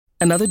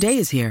Another day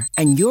is here,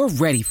 and you're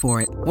ready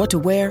for it. What to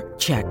wear?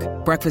 Check.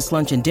 Breakfast,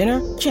 lunch, and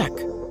dinner? Check.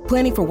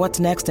 Planning for what's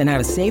next and how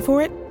to save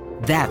for it?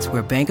 That's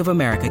where Bank of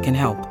America can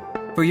help.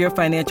 For your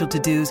financial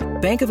to-dos,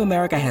 Bank of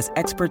America has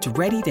experts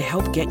ready to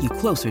help get you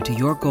closer to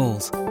your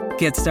goals.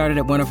 Get started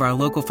at one of our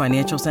local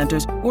financial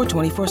centers or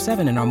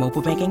 24/7 in our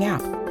mobile banking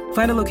app.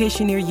 Find a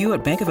location near you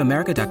at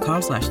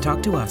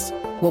bankofamerica.com/talktous.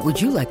 What would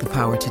you like the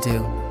power to do?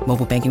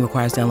 Mobile banking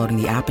requires downloading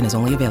the app and is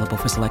only available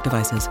for select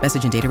devices.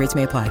 Message and data rates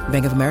may apply.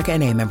 Bank of America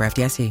N.A., member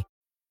FDIC.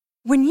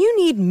 When you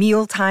need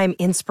mealtime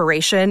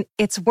inspiration,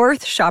 it's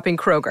worth shopping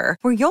Kroger,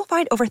 where you'll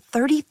find over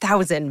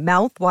 30,000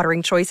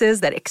 mouth-watering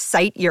choices that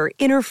excite your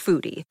inner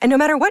foodie. And no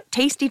matter what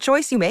tasty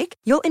choice you make,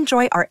 you'll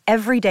enjoy our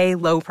everyday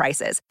low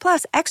prices,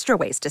 plus extra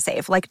ways to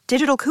save, like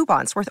digital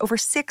coupons worth over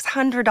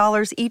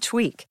 $600 each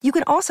week. You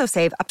can also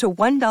save up to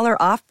 $1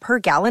 off per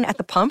gallon at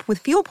the pump with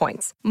fuel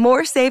points.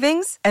 More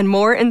savings and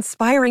more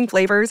inspiring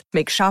flavors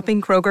make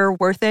shopping Kroger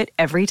worth it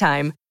every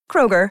time.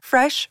 Kroger,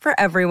 fresh for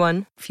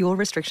everyone. Fuel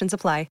restrictions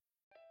apply.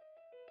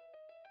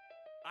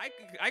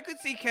 I could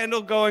see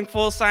Kendall going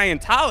full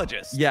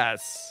Scientologist.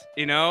 Yes.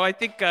 You know, I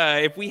think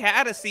if we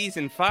had a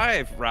season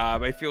 5,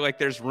 Rob, I feel like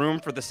there's room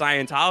for the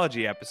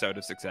Scientology episode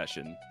of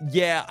Succession.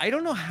 Yeah, I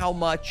don't know how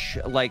much,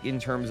 like, in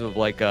terms of,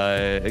 like,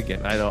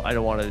 again, I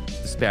don't want to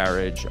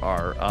disparage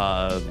our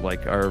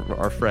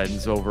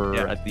friends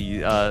over at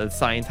the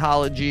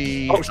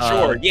Scientology. Oh,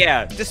 sure.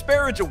 Yeah.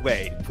 Disparage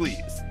away,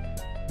 please.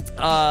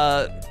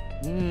 I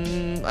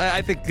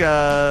think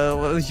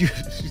you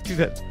do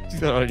that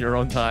on your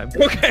own time.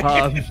 Okay.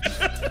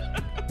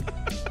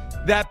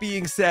 That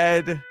being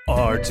said,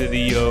 R to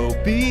the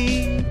OB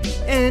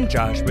and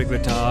Josh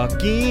Wigler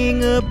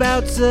talking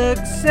about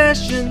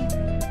Succession.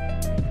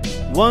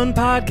 One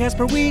podcast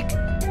per week.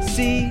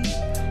 See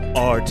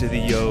R to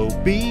the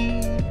OB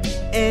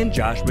and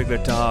Josh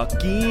Wigler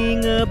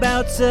talking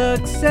about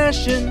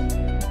Succession.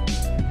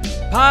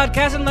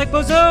 Podcasting like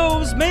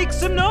bozos, make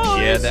some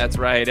noise. Yeah, that's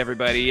right,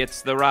 everybody.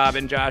 It's the Rob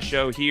and Josh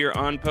show here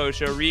on Post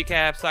Show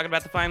Recaps, talking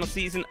about the final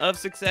season of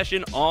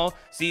Succession all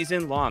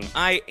season long.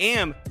 I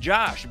am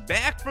Josh,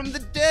 back from the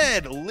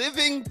dead,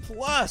 living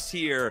plus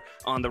here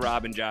on the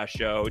Rob and Josh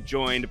show,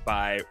 joined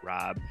by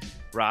Rob.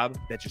 Rob,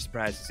 bet you're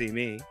surprised to see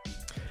me.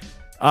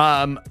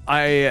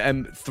 I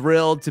am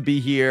thrilled to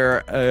be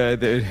here.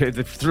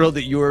 Thrilled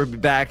that you were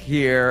back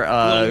here.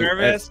 A little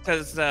nervous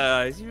because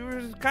you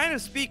were kind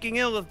of speaking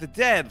ill of the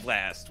dead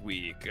last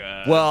week.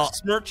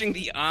 Smirching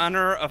the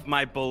honor of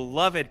my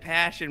beloved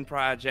passion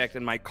project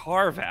and my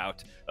carve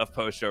out of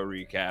post show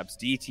recaps,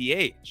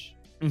 DTH.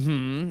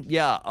 Mm-hmm.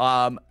 Yeah.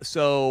 I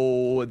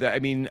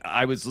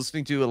was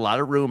listening to a lot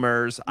of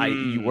rumors.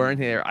 You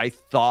weren't here. I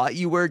thought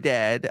you were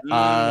dead.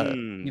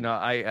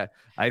 I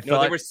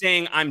thought they were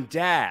saying I'm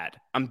dad.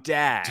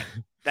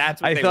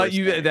 That's what I they thought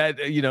were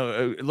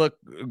saying. Look,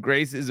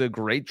 Grace is a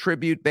great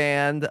tribute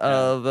band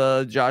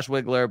of Josh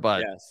Wigler,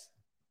 but yes.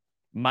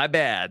 My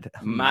dad.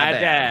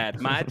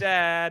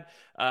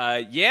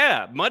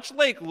 Much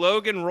like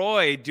Logan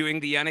Roy doing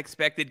the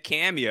unexpected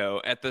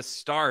cameo at the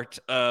start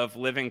of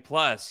Living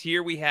Plus,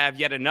 here we have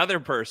yet another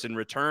person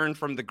return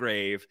from the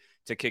grave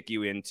to kick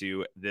you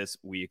into this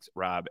week's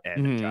Rob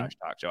and Josh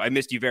talk show. I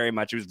missed you very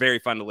much. It was very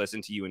fun to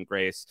listen to you and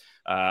Grace.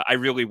 I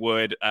really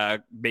would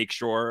make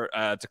sure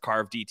to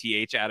carve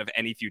DTH out of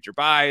any future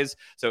buys,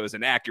 so it was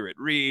an accurate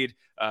read.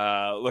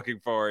 Looking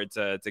forward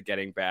to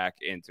getting back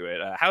into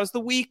it. How's the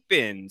week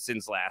been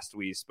since last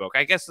we spoke?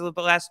 I guess the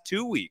last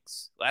 2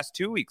 weeks.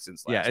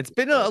 Since last. Yeah, it's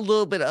been a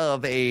little bit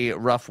of a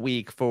rough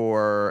week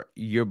for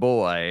your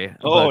boy.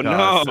 No,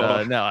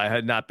 I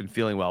had not been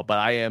feeling well, but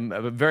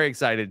I'm very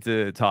excited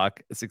to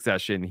talk Succession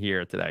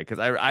here today because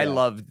I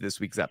loved this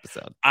week's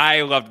episode.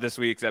 I loved this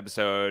week's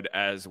episode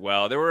as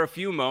well. There were a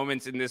few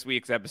moments in this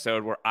week's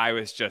episode where I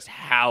was just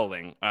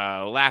howling,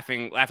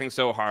 laughing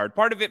so hard.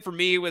 Part of it for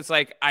me was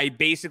like I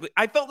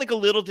felt like a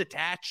little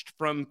detached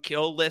from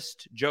kill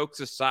list jokes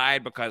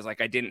aside because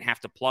like I didn't have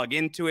to plug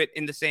into it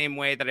in the same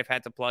way that I've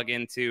had to plug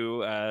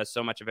into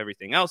so much of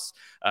everything else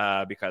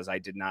because I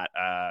did not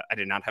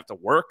have to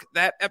work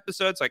that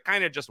episode. So I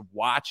kind of just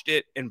watched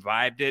it and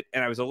vibed it.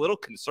 And I was a little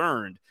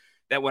concerned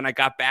that when I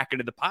got back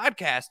into the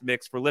podcast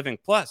mix for Living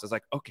Plus, I was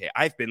like, okay,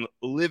 I've been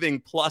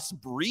living plus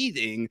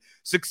breathing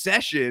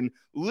Succession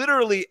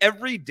literally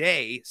every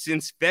day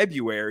since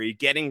February,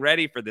 getting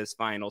ready for this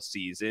final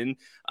season.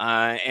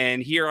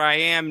 And here I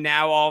am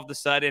now all of a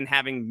sudden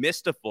having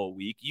missed a full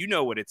week. You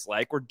know what it's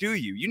like, or do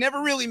you? You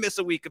never really miss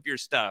a week of your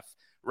stuff,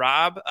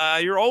 Rob.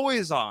 You're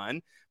always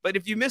on. But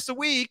if you miss a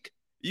week,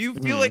 you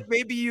feel like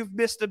maybe you've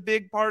missed a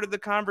big part of the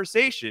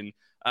conversation.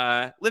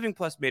 Living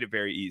Plus made it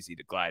very easy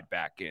to glide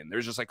back in.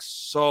 There's just like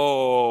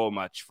so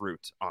much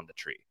fruit on the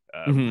tree.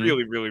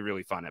 Really, really,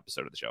 really fun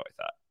episode of the show, I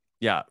thought.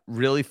 Yeah,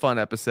 really fun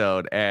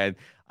episode. And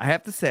I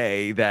have to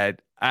say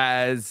that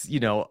as, you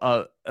know,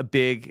 a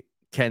big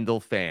Kendall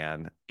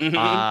fan. Mhm.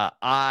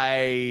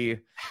 I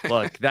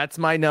look, that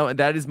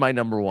is my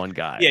number one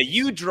guy. Yeah,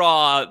 you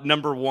draw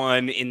number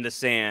one in the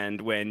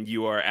sand when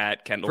you are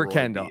at Kendall for Roy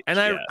Kendall, Beach. and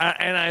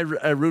I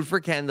root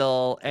for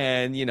Kendall,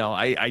 and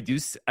I do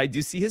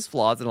see his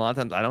flaws, and a lot of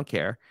times I don't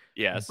care.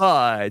 Yes,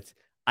 but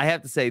I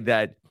have to say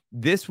that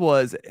this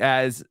was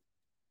as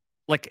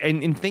like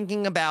in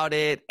thinking about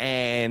it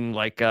and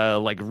like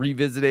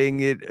revisiting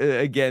it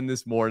again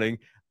this morning.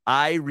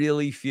 I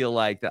really feel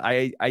like that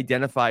I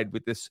identified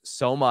with this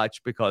so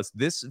much because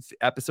this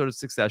episode of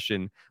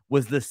Succession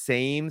was the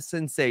same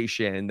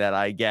sensation that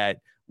I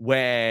get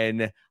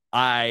when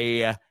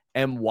I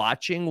am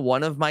watching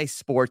one of my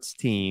sports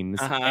teams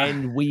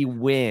and we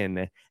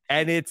win.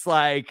 And it's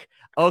like,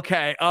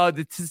 okay, oh,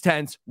 this is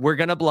tense. We're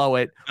going to blow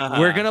it.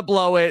 We're going to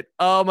blow it.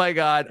 Oh, my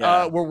God.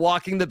 Yeah. We're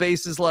walking the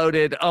bases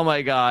loaded. Oh,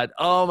 my God.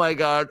 Oh, my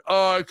God.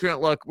 Oh, I can't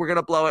look. We're going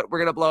to blow it. We're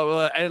going to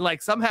blow it. And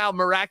like somehow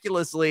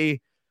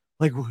miraculously,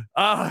 like,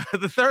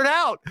 the third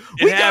out.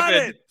 We got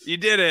it. You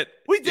did it.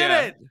 We did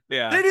it.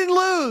 Yeah. They didn't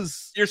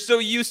lose. You're so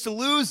used to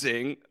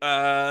losing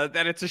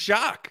that it's a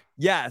shock.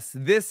 Yes,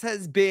 this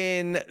has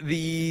been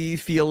the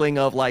feeling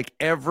of like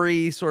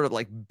every sort of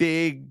like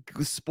big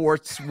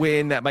sports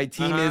win that my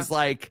team is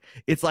like,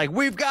 it's like,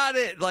 we've got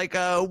it. Like,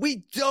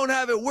 we don't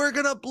have it. We're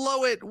going to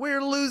blow it.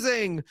 We're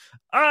losing.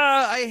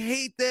 I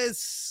hate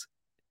this.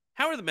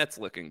 How are the Mets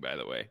looking, by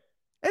the way?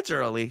 It's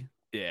early.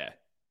 Yeah.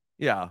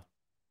 Yeah.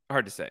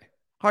 Hard to say.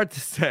 Hard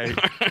to say.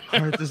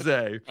 Hard to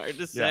say. Hard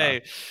to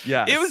say.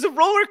 Yeah. It was a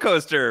roller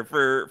coaster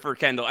for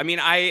Kendall. I mean,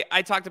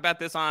 I talked about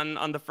this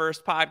on the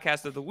first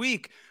podcast of the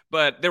week,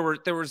 but there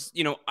was,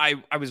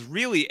 I was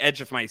really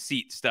edge of my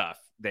seat stuff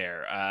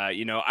there.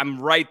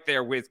 I'm right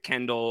there with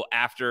Kendall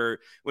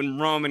after when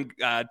Roman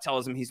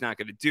tells him he's not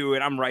going to do it.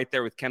 I'm right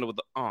there with Kendall with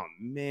oh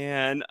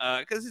man,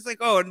 because he's like,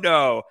 oh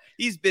no,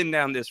 he's been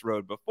down this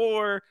road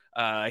before.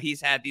 He's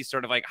had these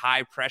sort of like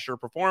high pressure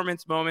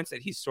performance moments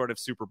that he's sort of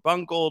super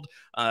bungled.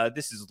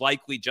 This is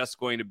likely just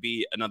going to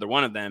be another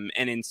one of them.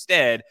 And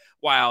instead,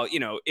 while,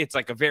 it's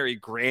like a very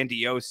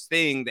grandiose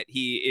thing that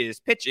he is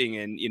pitching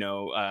and,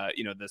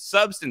 the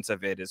substance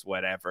of it is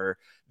whatever,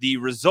 the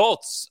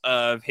results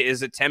of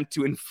his attempt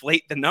to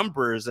inflate the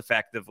numbers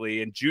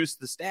effectively and juice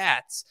the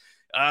stats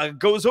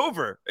goes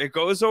over. It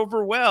goes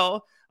over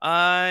well.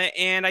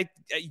 And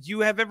you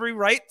have every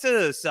right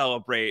to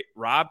celebrate,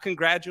 Rob.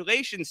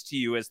 Congratulations to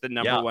you as the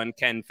number one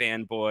Ken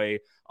fanboy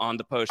on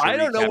the Post. I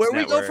don't know where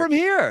we go from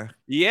here.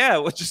 Yeah,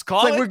 we'll just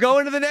call it. We're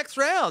going to the next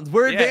round.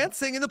 We're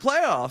advancing in the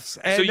playoffs.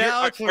 And so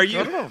now I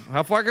don't know.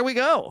 How far can we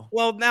go?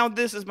 Well, now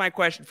this is my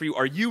question for you.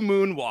 Are you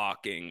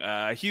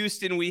moonwalking?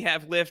 Houston, we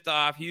have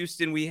liftoff.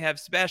 Houston, we have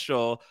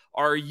special.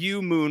 Are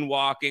you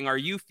moonwalking? Are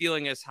you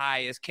feeling as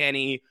high as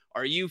Kenny?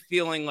 Are you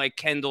feeling like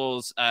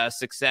Kendall's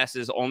success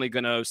is only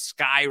going to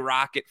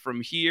skyrocket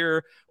from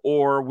here,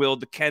 or will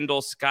the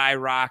Kendall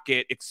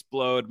skyrocket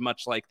explode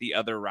much like the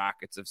other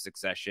rockets of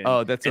Succession?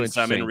 Oh, that's so and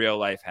some in interesting. real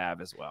life have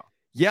as well.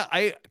 Yeah,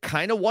 I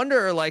kind of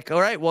wonder, like, all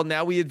right, well,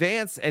 now we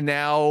advance, and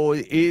now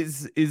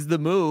is the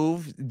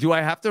move. Do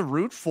I have to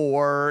root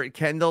for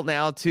Kendall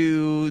now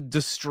to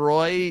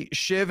destroy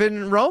Shiv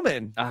and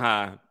Roman?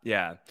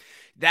 Yeah,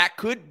 that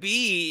could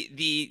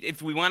be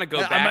if we want to go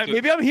back.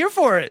 Maybe I'm here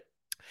for it.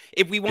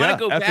 If we want to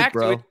go back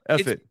to it,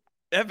 F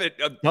it.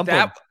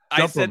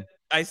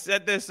 I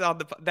said this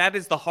on that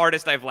is the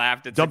hardest I've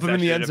laughed at. Dump him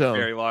in the end zone. A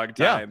very long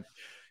time. Yeah.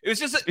 It was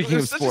just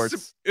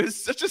it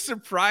was such a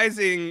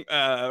surprising.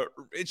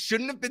 It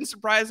shouldn't have been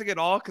surprising at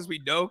all because we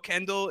know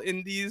Kendall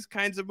in these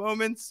kinds of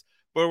moments,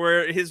 but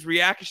where his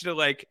reaction to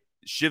like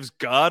Shiv's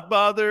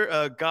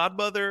godmother,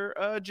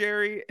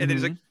 Jerry, and then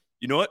he's like,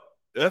 you know what,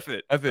 F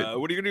it. What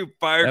are you gonna do?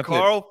 Fire F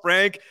Carl,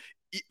 Frank?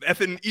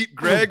 Effing eat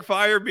Greg,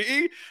 fire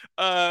me.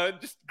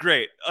 Just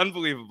great,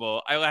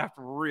 unbelievable. I laughed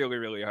really,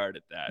 really hard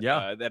at that.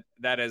 Yeah,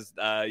 that has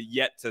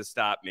yet to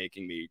stop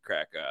making me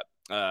crack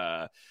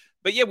up.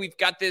 But yeah, we've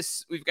got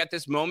this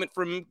moment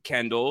from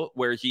Kendall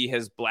where he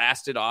has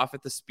blasted off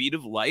at the speed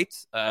of light,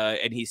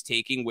 and he's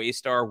taking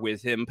Waystar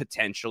with him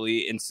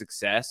potentially in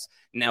Success.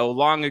 Now,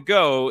 long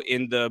ago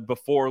in the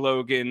before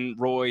Logan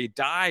Roy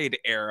died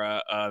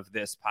era of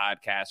this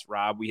podcast,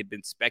 Rob, we had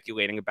been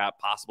speculating about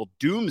possible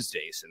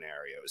doomsday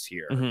scenarios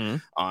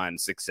here on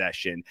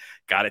Succession.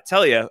 Got to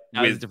tell you,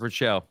 that was a different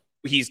show.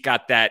 He's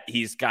got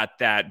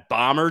that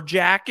bomber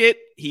jacket.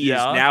 He's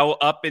now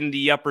up in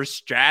the upper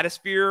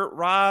stratosphere.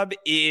 Rob,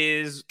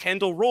 is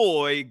Kendall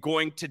Roy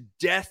going to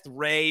death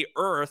ray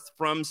Earth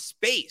from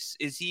space?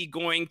 Is he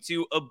going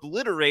to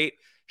obliterate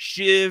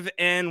Shiv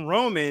and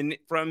Roman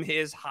from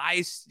his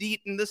high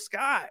seat in the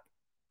sky?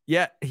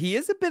 Yeah, he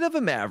is a bit of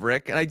a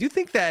maverick, and I do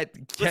think that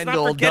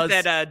Kendall Let's not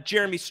forget that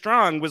Jeremy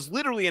Strong was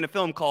literally in a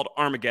film called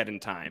Armageddon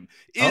Time.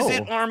 Is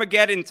it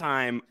Armageddon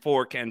Time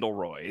for Kendall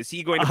Roy? Is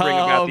he going to bring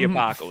about the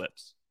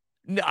apocalypse?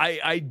 No,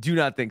 I do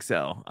not think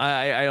so.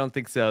 I don't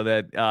think so.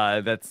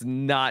 That's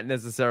not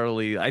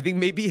necessarily. I think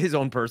maybe his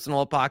own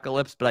personal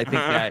apocalypse, but I think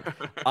that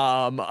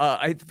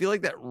I feel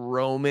like that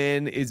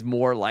Roman is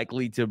more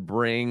likely to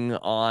bring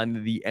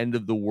on the end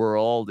of the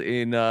world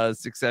in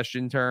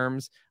Succession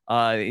terms.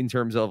 In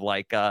terms of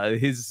like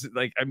his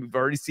like I've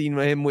already seen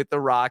him with the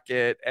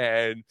rocket,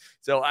 and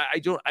so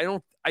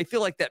I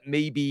feel like that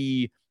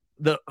maybe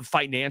the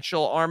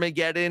financial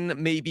Armageddon,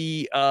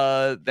 maybe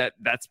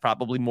that's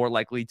probably more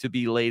likely to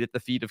be laid at the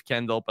feet of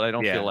Kendall, but I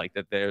don't feel like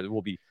that there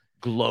will be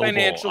global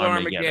financial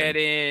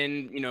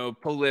Armageddon,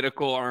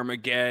 political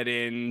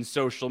Armageddon,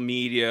 social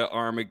media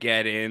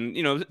Armageddon,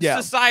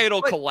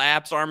 societal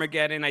collapse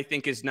Armageddon, I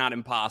think is not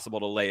impossible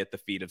to lay at the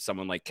feet of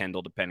someone like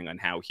Kendall, depending on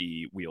how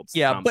he wields.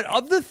 Yeah, but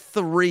of the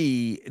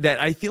three, that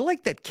I feel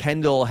like that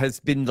Kendall has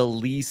been the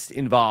least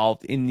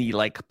involved in the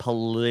like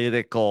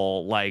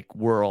political like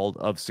world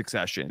of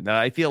Succession.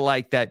 I feel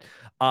like that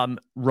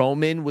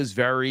Roman was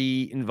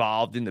very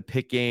involved in the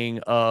picking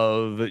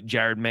of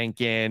Jared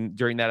Mencken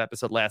during that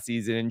episode last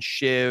season, and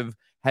Shiv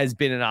has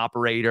been an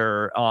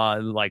operator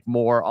on like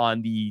more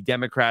on the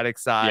Democratic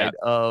side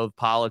of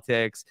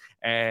politics,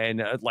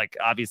 and like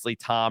obviously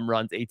Tom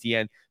runs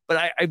ATN. But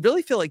I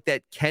really feel like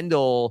that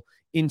Kendall,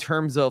 in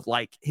terms of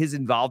like his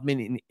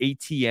involvement in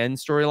ATN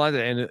storylines,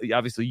 and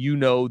obviously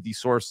the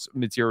source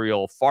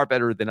material far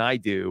better than I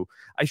do,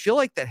 I feel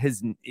like that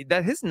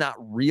has not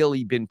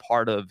really been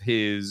part of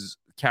his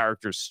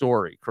character's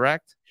story,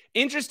 correct?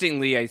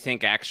 Interestingly, I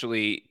think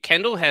actually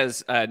Kendall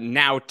has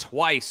now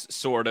twice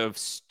sort of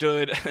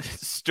stood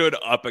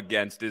up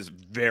against is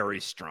very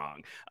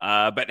strong,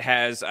 but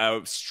has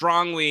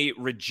strongly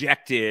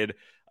rejected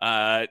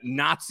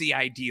Nazi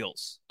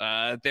ideals.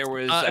 There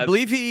was, I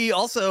believe he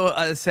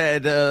also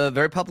said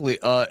very publicly,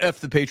 "F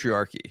the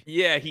patriarchy."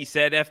 Yeah, he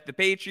said "F the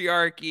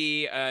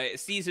patriarchy."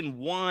 Season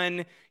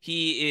 1,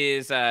 he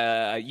is.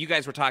 You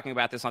guys were talking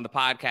about this on the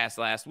podcast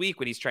last week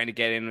when he's trying to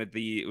get in with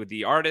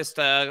the artist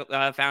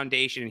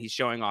foundation, and he's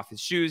showing off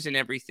his shoes and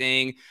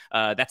everything.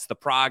 That's the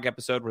Prague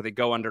episode where they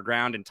go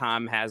underground, and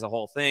Tom has a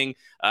whole thing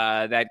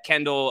that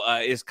Kendall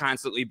is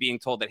constantly being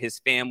told that his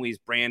family's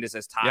brand is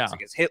as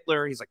toxic as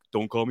Hitler. He's like,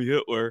 "Don't call me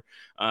Hitler."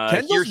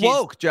 Kendall's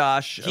woke,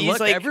 Josh.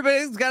 Look, like,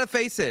 everybody's got to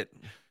face it.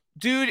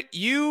 Dude,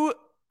 you're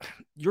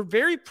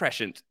very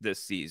prescient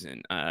this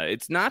season.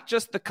 It's not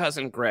just the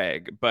cousin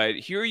Greg, but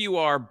here you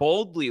are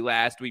boldly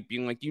last week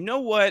being like, you know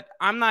what?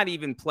 I'm not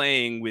even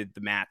playing with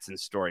the Matsson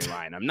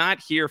storyline. I'm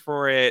not here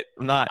for it.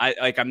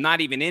 I'm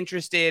not even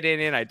interested in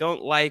it. I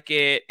don't like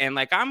it. And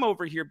like, I'm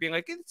over here being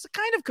like, it's a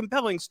kind of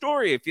compelling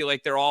story. I feel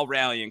like they're all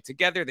rallying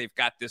together. They've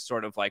got this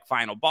sort of like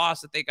final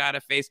boss that they got to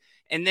face.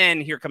 And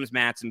then here comes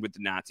Matsson with the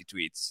Nazi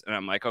tweets. And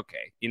I'm like,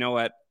 okay, you know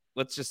what?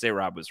 Let's just say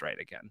Rob was right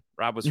again.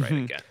 Rob was right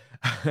again.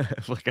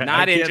 Look,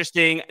 not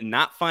interesting,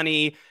 not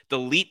funny.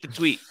 Delete the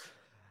tweet.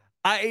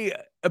 I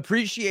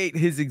appreciate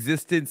his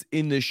existence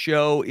in the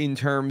show in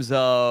terms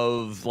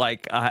of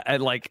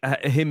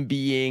him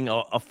being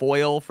a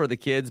foil for the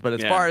kids, but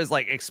as far as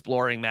like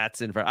exploring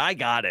Matsson, I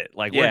got it.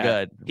 Like we're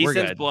good. He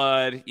sends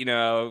blood.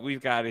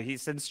 We've got it. He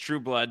sends true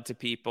blood to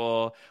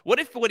people. What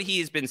if what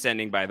he's been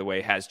sending, by the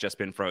way, has just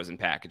been frozen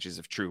packages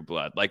of true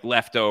blood, like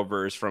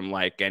leftovers from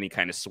like any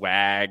kind of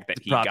swag that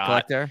he got?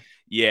 Collector?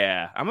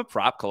 Yeah, I'm a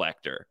prop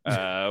collector.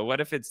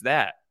 What if it's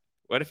that?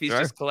 What if he's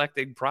just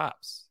collecting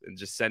props and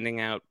just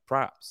sending out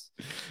props?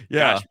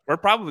 Yeah. Gosh, we're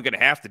probably going to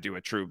have to do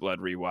a True Blood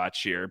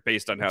rewatch here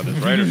based on how this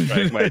writer's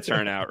strike might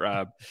turn out,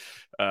 Rob.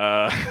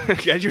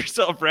 Get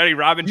yourself ready.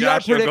 Rob and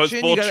Josh goes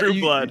full True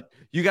Blood.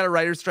 You got a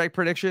writer's strike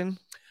prediction?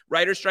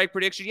 Writer's strike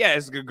prediction? Yeah,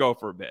 it's going to go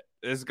for a bit.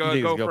 It's going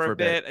to go for a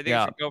bit. I think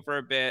it should go for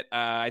a bit.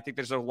 I think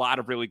there's a lot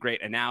of really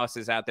great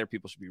analysis out there.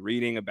 People should be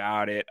reading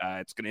about it.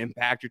 It's going to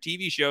impact your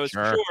TV shows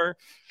for sure.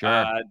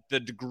 The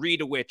degree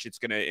to which it's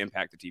going to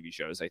impact the TV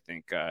shows, I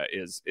think,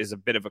 is a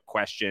bit of a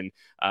question.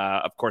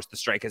 Of course, the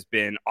strike has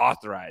been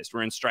authorized.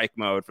 We're in strike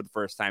mode for the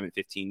first time in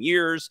 15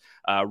 years.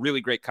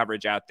 Really great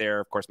coverage out there.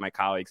 Of course, my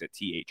colleagues at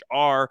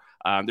THR.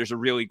 There's a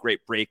really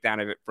great breakdown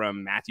of it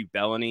from Matthew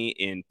Bellany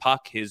in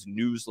Puck, his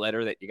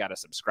newsletter that you got to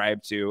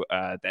subscribe to,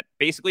 that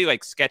basically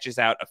like sketches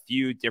out a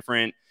few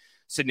different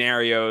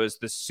scenarios,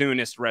 the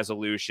soonest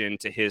resolution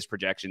to his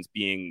projections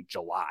being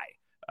July.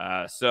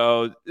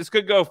 So this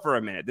could go for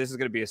a minute. This is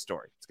going to be a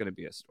story. It's going to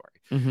be a story.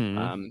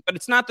 But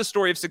it's not the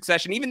story of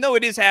Succession, even though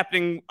it is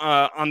happening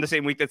on the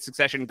same week that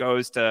Succession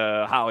goes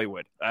to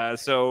Hollywood.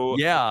 Once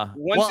again,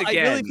 I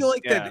really feel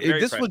like that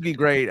this would be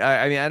great.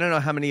 I mean, I don't know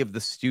how many of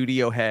the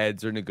studio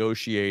heads are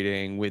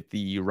negotiating with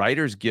the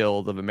Writers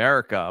Guild of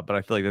America, but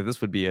I feel like that this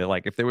would be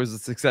if there was a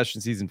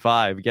Succession season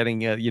 5,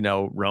 getting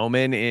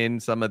Roman in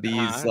some of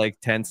these like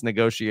tense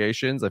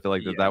negotiations. I feel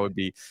like that would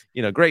be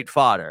great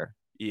fodder.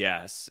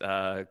 Yes,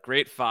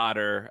 great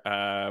fodder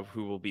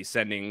who will be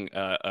sending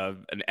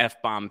an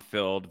F-bomb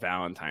filled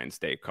Valentine's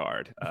Day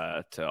card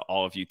to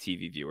all of you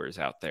TV viewers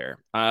out there.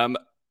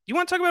 You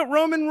want to talk about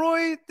Roman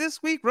Roy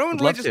this week? Roman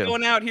Roy just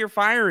going out here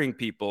firing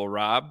people,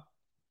 Rob.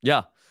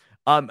 Yeah.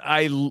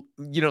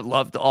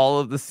 Loved all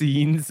of the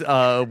scenes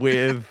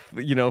with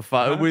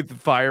with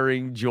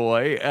firing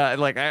Joy.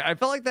 I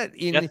felt like that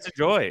That's a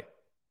joy.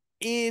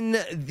 In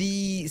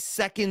the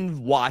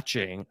second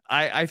watching,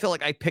 I feel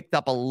like I picked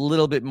up a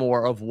little bit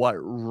more of what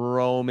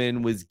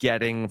Roman was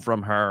getting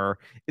from her.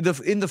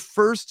 In the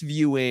first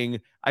viewing,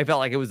 I felt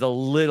like it was a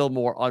little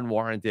more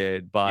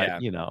unwarranted, but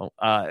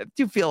I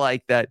do feel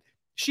like that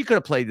she could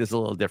have played this a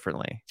little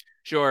differently.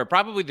 Sure.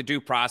 Probably the due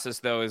process,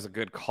 though, is a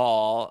good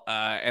call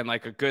and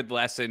like a good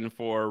lesson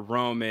for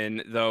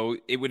Roman, though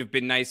it would have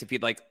been nice if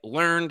he'd like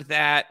learned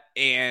that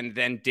and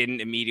then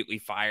didn't immediately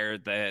fire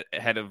the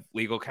head of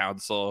legal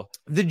counsel.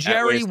 The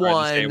Jerry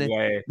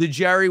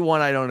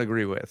one, I don't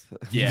agree with.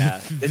 Yeah.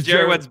 The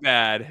Jerry one's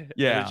bad.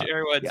 Yeah. The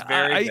Jerry one's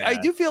very bad.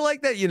 I do feel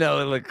like that,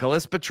 like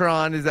Calista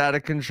Patron is out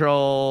of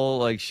control.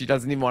 Like she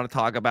doesn't even want to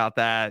talk about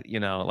that. I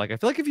feel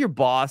like if your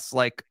boss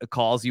like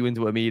calls you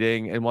into a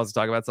meeting and wants to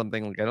talk about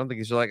something, like I don't think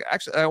you should like,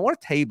 actually, I want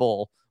to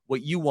table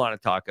what you want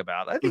to talk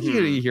about. I think you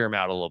got to hear him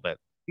out a little bit.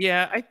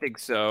 Yeah, I think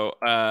so.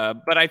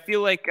 But I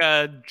feel like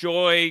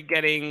Joy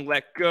getting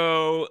let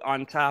go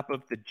on top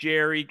of the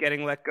Jerry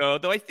getting let go,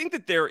 though I think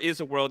that there is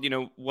a world,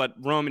 what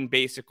Roman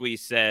basically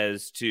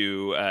says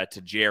to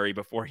Jerry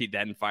before he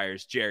then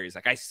fires Jerry. He's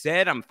like, I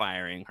said I'm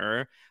firing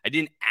her. I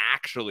didn't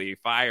actually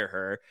fire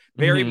her.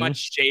 Very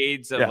much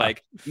shades of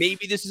like,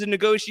 maybe this is a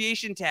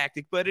negotiation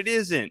tactic, but it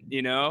isn't,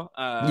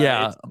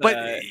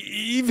 but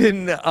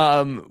even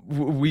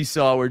we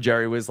saw where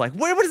Jerry was like,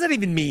 what does that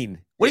even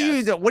mean? What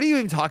are you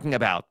even talking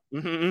about?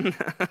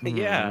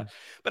 Yeah,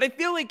 but I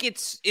feel like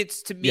it's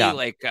to me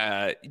like,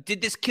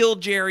 did this kill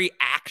Jerry?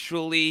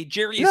 Actually,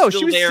 Jerry is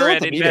still there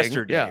at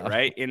Investor Day,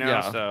 right?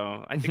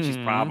 So I think she's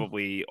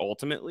probably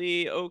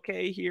ultimately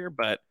okay here,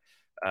 but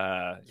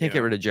can't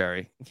get rid of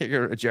Jerry.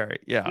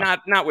 Yeah,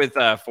 not with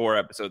 4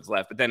 episodes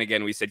left. But then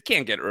again, we said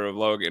can't get rid of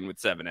Logan with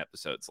 7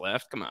 episodes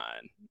left. Come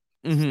on.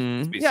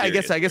 Yeah, I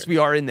guess we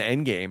are in the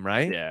end game,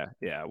 right?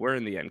 Yeah, we're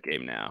in the end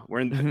game now. We're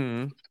in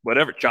the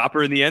whatever,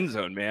 chopper in the end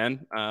zone,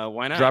 man.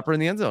 Why not? Dropper in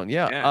the end zone,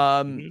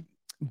 yeah.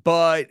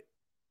 But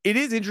it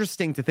is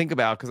interesting to think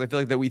about because I feel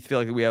like we feel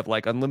like we have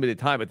like unlimited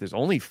time, but there's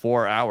only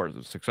 4 hours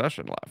of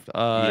Succession left.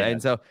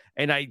 The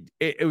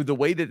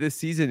way that this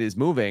season is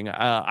moving,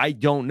 I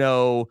don't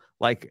know.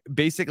 Like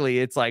basically,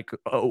 it's like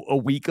a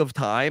week of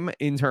time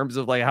in terms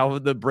of like how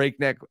the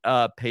breakneck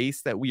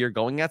pace that we are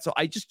going at. So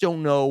I just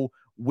don't know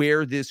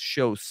where this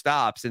show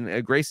stops.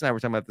 And Grace and I were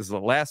talking about this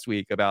last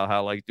week about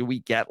how like, do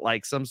we get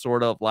like some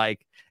sort of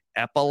like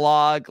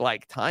epilogue,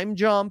 like time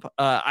jump?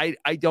 I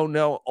don't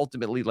know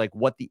ultimately like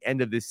what the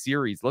end of this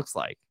series looks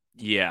like.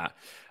 Yeah.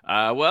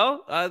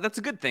 That's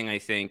a good thing, I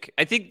think.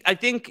 I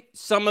think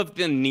some of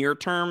the near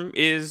term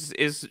is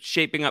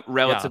shaping up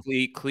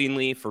relatively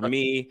cleanly for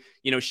me.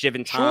 Shiv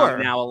and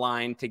Tom now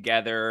aligned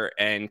together,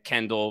 and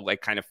Kendall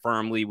like kind of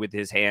firmly with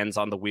his hands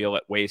on the wheel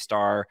at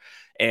Waystar,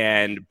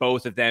 and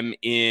both of them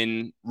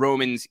in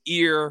Roman's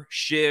ear.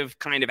 Shiv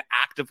kind of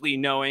actively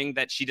knowing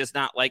that she does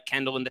not like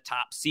Kendall in the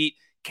top seat.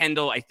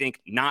 Kendall, I think,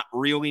 not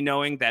really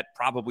knowing that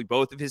probably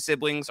both of his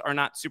siblings are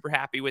not super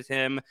happy with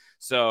him.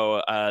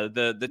 So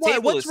the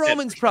table what's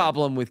Roman's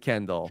problem with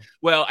Kendall?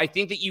 Well, I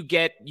think that you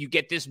get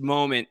this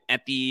moment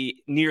at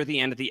near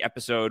the end of the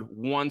episode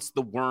once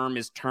the worm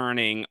is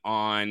turning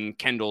on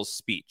Kendall's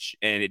speech,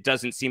 and it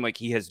doesn't seem like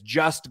he has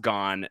just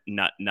gone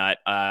nut.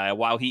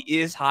 While he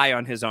is high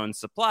on his own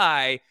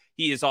supply,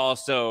 he is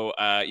also,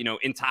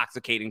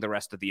 intoxicating the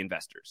rest of the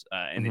investors,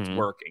 and it's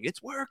working.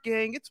 It's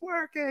working.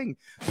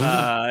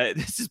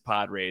 This is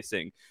pod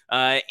racing,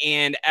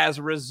 and as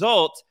a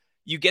result,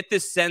 you get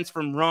this sense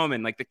from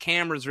Roman, like the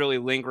camera's really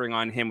lingering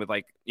on him with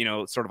like,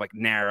 sort of like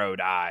narrowed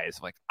eyes,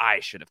 like I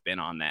should have been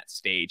on that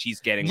stage.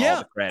 He's getting all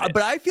the credit.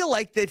 But I feel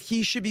like that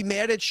he should be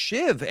mad at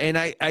Shiv. And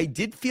I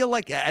did feel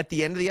like at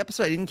the end of the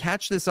episode, I didn't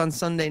catch this on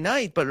Sunday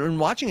night, but in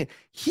watching it,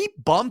 he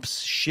bumps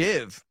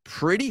Shiv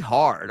pretty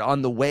hard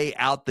on the way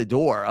out the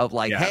door of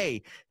like,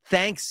 hey,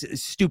 thanks,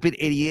 stupid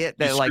idiot.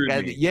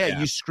 That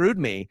you screwed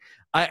me.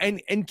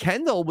 And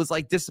Kendall was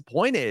like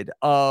disappointed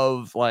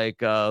of like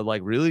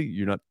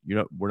really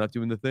we're not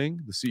doing the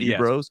thing, the CE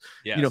bros.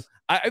 Yes.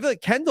 I feel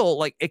like Kendall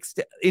like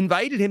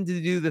invited him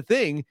to do the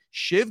thing.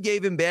 Shiv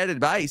gave him bad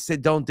advice,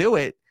 said don't do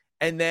it,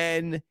 and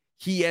then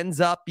he ends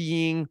up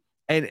being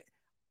and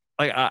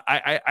like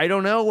I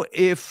don't know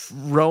if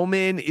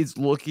Roman is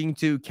looking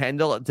to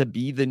Kendall to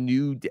be the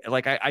new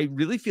like I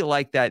really feel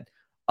like that.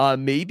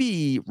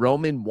 Maybe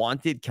Roman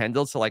wanted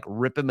Kendall to like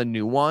rip him a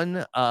new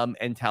one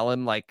and tell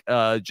him like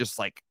just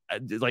like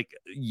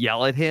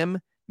yell at him.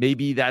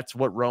 Maybe that's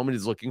what Roman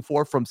is looking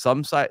for from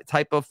some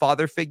type of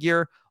father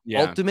figure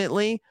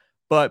ultimately.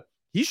 But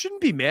he shouldn't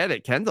be mad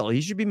at Kendall.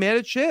 He should be mad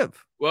at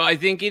Shiv. Well, I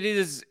think it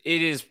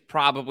is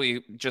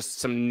probably just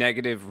some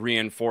negative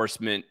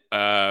reinforcement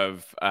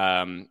of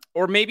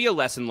or maybe a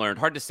lesson learned,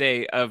 hard to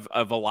say, of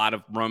a lot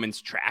of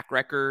Roman's track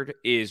record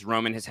is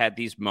Roman has had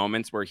these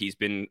moments where he's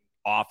been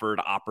offered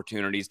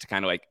opportunities to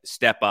kind of like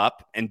step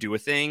up and do a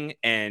thing.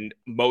 And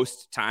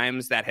most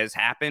times that has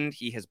happened,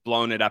 he has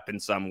blown it up in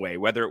some way,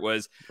 whether it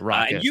was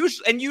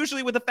and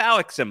usually with a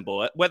phallic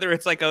symbol, whether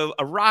it's like a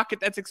rocket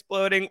that's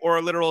exploding or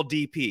a literal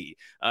DP.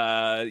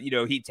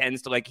 He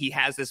tends to like, he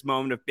has this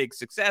moment of big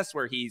success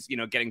where he's,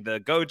 getting the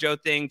Gojo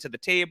thing to the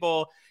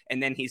table,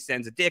 and then he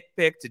sends a dick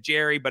pic to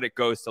Jerry, but it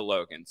goes to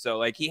Logan. So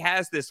like he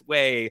has this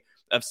way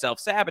of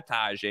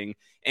self-sabotaging.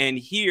 And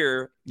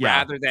here,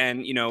 rather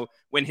than,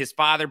 when his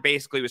father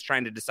basically was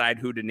trying to decide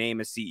who to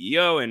name as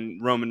CEO, and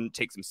Roman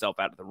takes himself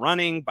out of the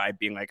running by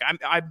being like,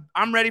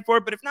 I'm ready for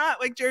it, but if not,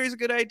 like, Jerry's a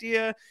good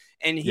idea.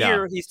 And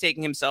here he's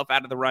taking himself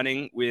out of the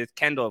running with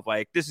Kendall of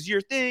like, this is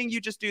your thing, you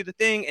just do the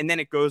thing, and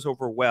then it goes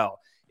over well.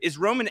 Is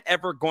Roman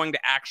ever going to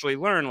actually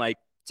learn, like,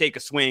 take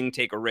a swing,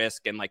 take a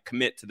risk, and like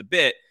commit to the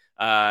bit?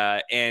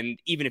 And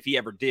even if he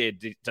ever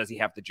did, does he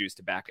have the juice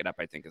to back it up?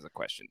 I think is a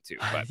question too.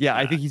 But,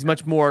 I think he's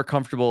much more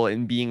comfortable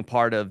in being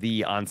part of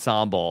the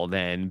ensemble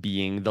than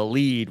being the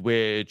lead,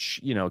 which,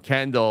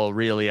 Kendall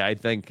really, I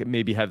think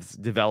maybe has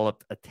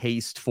developed a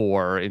taste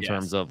for in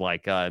terms of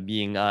like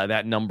being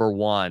that number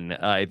one.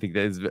 I think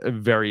that is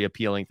very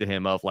appealing to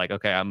him of like,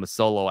 okay, I'm a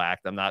solo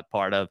act. I'm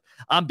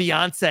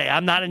Beyonce.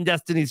 I'm not in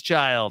Destiny's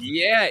Child.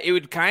 Yeah, it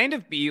would kind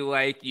of be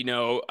like,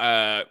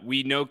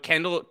 we know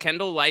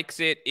Kendall likes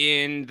it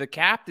in the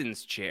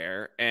captain's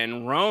chair,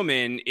 and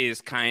Roman is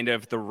kind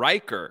of the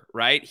Riker,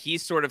 right?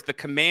 He's sort of the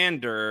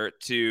commander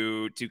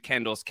to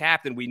Kendall's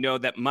captain. We know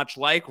that much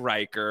like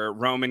Riker,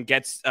 Roman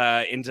gets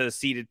into a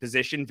seated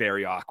position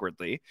very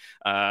awkwardly.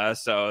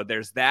 So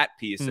there's that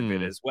piece of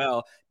it as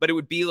well. But it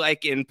would be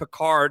like in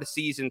Picard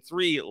season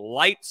 3,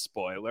 light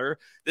spoiler,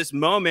 this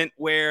moment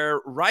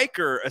where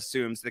Riker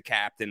assumes the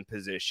captain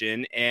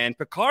position and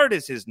Picard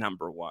is his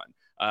number one.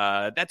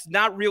 That's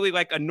not really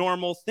like a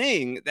normal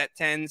thing that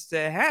tends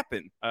to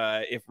happen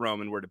if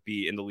Roman were to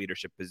be in the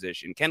leadership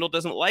position. Kendall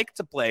doesn't like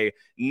to play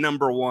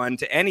number one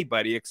to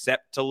anybody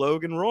except to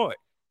Logan Roy.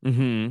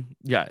 Mm-hmm.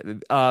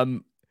 Yeah.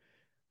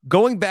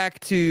 Going back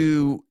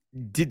to,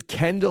 did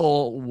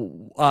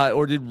Kendall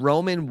or did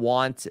Roman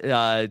want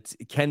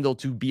Kendall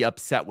to be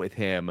upset with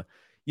him?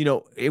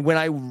 When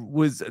I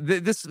was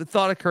this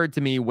thought occurred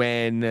to me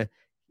when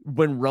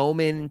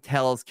Roman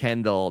tells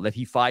Kendall that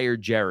he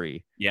fired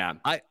Jerry. Yeah.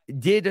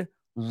 Did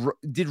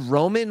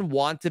Roman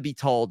want to be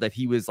told that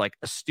he was like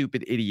a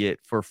stupid idiot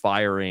for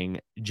firing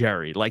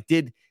Jerry? Like,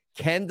 did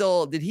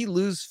he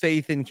lose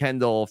faith in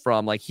Kendall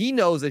from like, he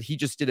knows that he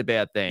just did a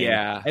bad thing.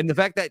 Yeah. And the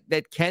fact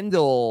that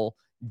Kendall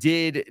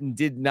did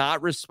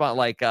not respond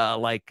like,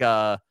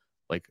 are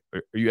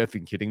you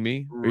effing kidding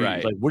me?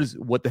 Right. Like,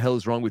 what the hell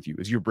is wrong with you?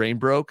 Is your brain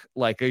broke?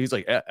 Like, he's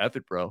like, F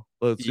it, bro.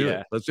 Let's do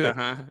it. Let's do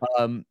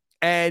it.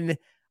 And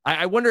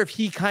I wonder if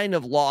he kind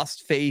of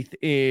lost faith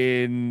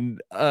in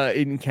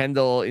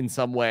Kendall in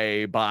some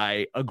way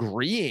by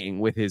agreeing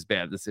with his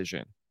bad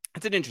decision.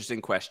 That's an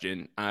interesting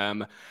question.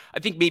 I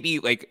think maybe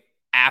like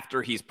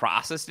after he's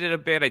processed it a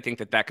bit, I think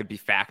that could be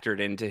factored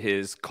into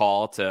his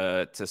call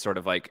to sort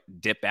of like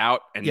dip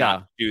out and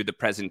not do the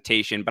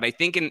presentation. But I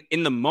think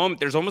in the moment,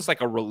 there's almost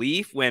like a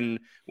relief when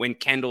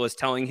Kendall is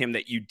telling him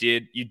that you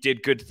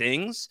did good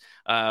things,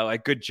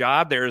 like good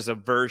job. There's a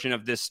version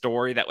of this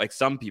story that like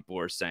some people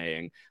are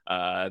saying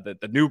that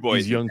the new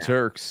boys, these young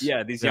Turks,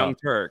 young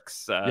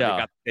Turks,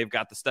 they've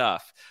got the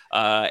stuff.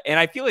 And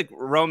I feel like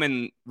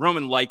Roman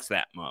likes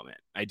that moment.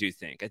 I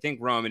think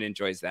Roman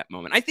enjoys that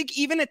moment. I think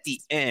even at the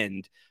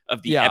end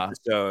of the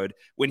episode,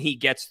 when he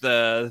gets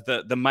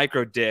the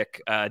micro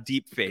dick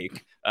deep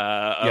fake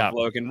of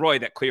Logan Roy,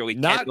 that clearly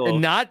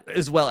not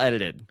as well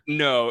edited.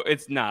 No,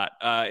 it's not.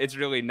 It's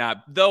really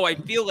not. Though I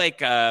feel like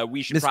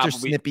we should Mr.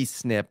 Snippy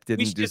Snip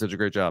didn't do such a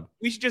great job.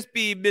 We should just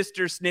be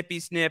Mr.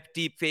 Snippy Snip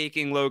deep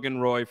faking Logan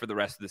Roy for the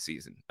rest of the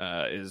season.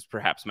 Is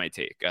perhaps my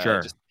take.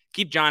 Sure. Just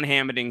keep John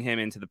Hammonding him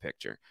into the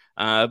picture.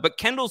 But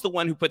Kendall's the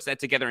one who puts that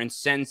together and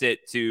sends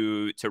it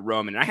to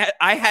Roman.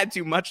 I had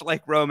to, much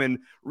like Roman,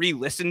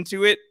 re-listen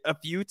to it a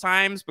few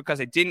times because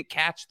I didn't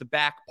catch the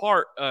back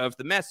part of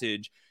the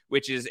message,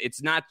 which is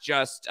it's not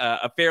just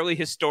a fairly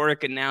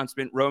historic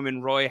announcement.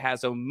 Roman Roy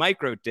has a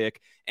micro dick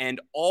and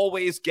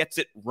always gets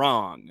it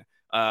wrong.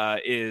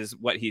 Is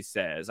what he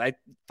says. I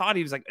thought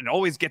he was like, it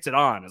always gets it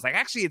on. It's like,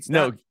 actually, it's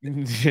not.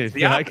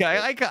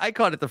 I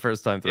caught it the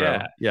first time through.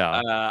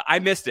 Yeah. I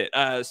missed it.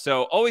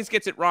 So always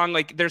gets it wrong.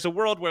 Like, there's a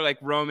world where like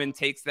Roman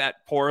takes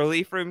that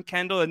poorly from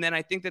Kendall, and then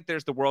I think that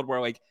there's the world where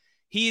like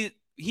he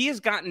has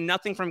gotten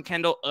nothing from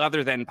Kendall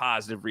other than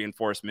positive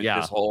reinforcement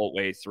this whole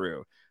way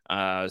through.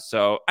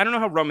 So I don't know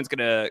how Roman's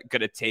gonna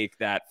take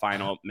that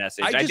final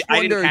message. I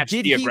didn't catch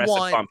the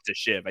aggressive bump to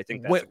Shiv. I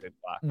think that's a good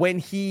block. When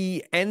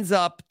he ends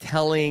up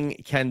telling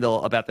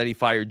Kendall about that he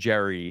fired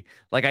Jerry,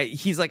 like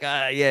he's like,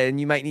 and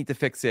you might need to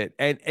fix it,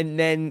 and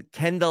then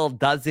Kendall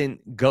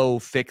doesn't go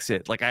fix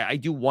it. Like I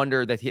do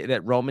wonder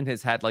that Roman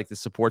has had like the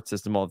support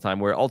system all the time,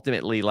 where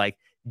ultimately like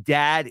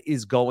Dad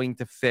is going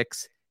to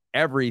fix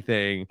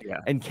everything,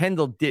 and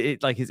Kendall did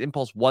it. Like his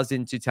impulse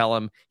wasn't to tell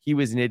him he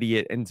was an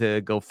idiot and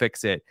to go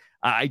fix it.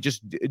 I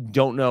just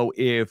don't know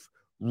if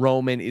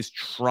Roman is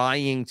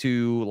trying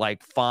to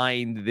like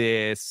find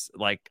this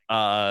like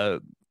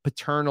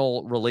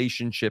paternal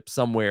relationship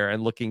somewhere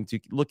and looking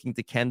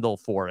to Kendall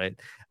for it.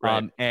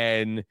 Right.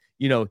 And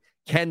you know,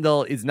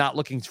 Kendall is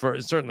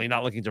certainly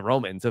not looking to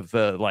Roman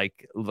to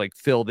like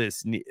fill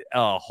this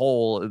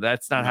hole.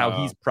 That's not how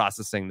he's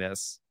processing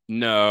this.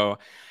 No.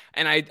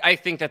 And I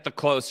think that the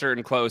closer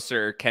and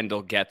closer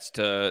Kendall gets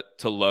to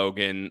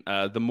Logan,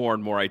 the more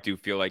and more I do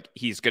feel like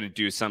he's going to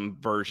do some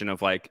version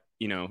of like,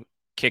 you know,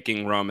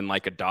 kicking Roman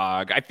like a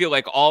dog. I feel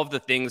like all of the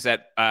things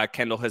that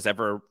Kendall has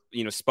ever,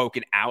 you know,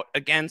 spoken out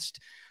against,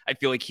 I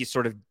feel like he's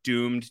sort of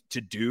doomed to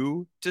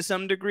do to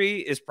some degree,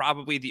 is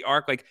probably the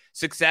arc, like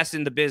success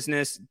in the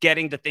business,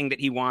 getting the thing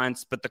that he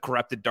wants, but the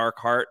corrupted dark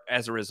heart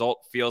as a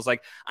result feels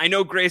like, I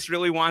know Grace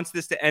really wants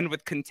this to end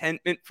with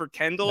contentment for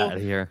Kendall. Out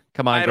of here.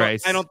 Come on,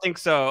 Grace. I don't think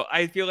so.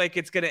 I feel like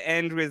it's going to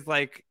end with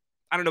like,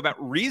 I don't know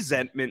about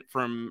resentment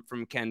from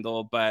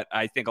Kendall, but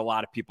I think a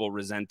lot of people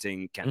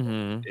resenting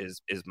Kendall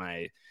is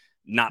my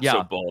not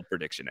so bold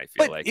prediction. I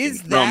feel like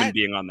is Roman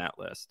being on that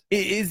list.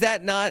 Is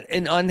that not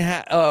an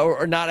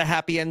or not a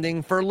happy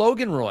ending for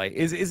Logan Roy?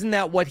 Isn't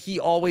that what he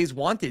always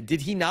wanted?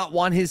 Did he not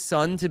want his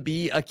son to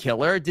be a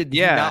killer? Did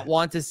he not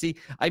want to see?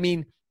 I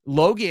mean,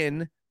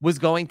 Logan was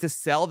going to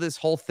sell this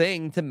whole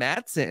thing to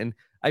Matsson.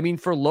 I mean,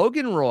 for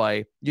Logan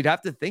Roy, you'd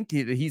have to think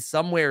he's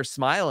somewhere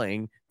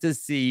smiling to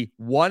see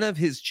one of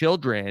his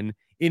children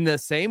in the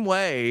same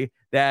way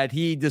that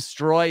he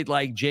destroyed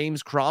like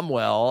James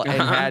Cromwell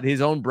and had his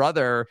own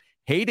brother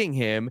hating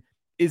him.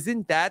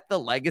 Isn't that the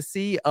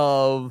legacy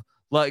of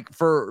like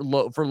for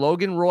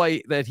Logan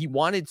Roy that he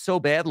wanted so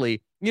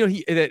badly? You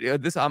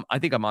know, I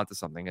think I'm onto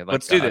something. Like,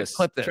 let's do this.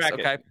 Clip this. Track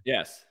okay. It.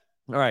 Yes.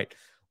 All right.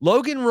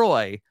 Logan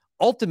Roy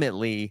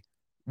ultimately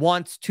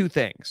wants two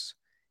things.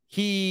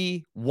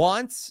 He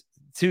wants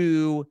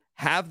to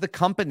have the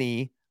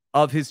company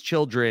of his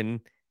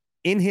children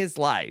in his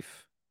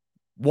life.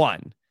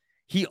 One.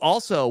 He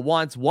also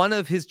wants one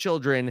of his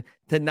children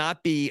to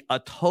not be a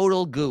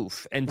total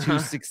goof and to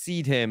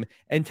succeed him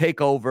and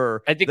take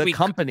over the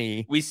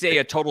company. We say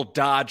a total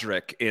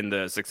Dodrick in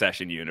the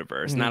Succession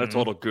universe, not a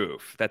total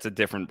goof. That's a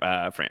different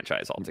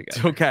franchise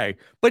altogether. Okay.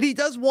 But he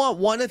does want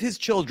one of his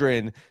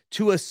children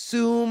to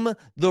assume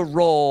the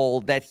role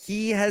that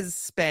he has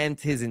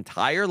spent his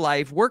entire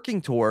life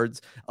working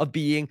towards of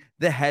being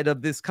the head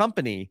of this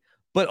company.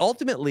 But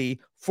ultimately,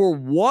 for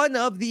one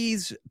of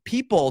these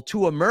people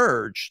to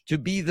emerge to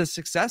be the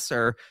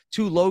successor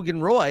to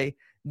Logan Roy,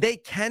 they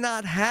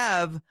cannot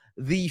have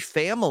the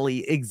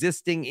family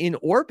existing in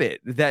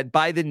orbit. That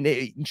by the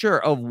nature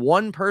of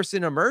one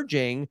person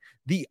emerging,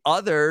 the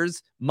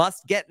others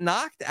must get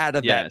knocked out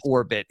of that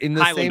orbit in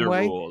the Highlander same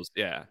way. Rules.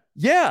 Yeah.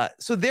 Yeah.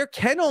 So there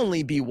can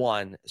only be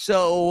one.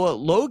 So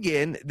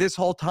Logan, this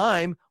whole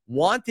time,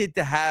 wanted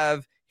to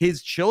have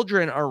his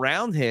children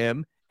around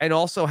him and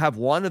also have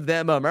one of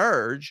them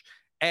emerge.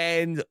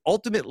 And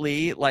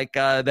ultimately, like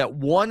that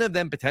one of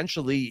them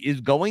potentially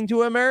is going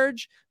to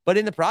emerge, but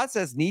in the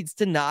process needs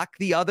to knock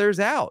the others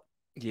out.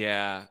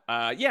 Yeah.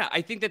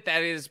 I think that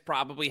is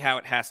probably how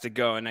it has to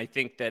go. And I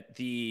think that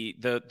the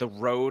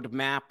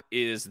roadmap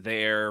is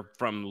there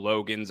from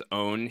Logan's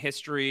own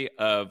history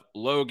of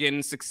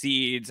Logan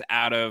succeeds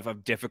out of a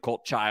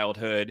difficult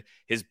childhood.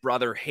 His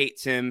brother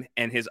hates him,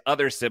 and his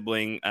other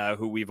sibling,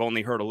 who we've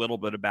only heard a little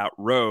bit about,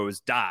 Rose,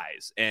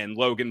 dies, and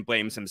Logan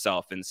blames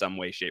himself in some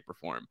way, shape, or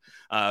form.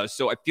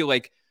 So I feel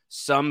like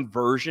some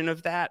version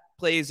of that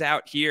plays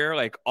out here.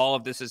 Like all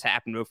of this has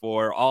happened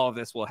before. All of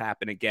this will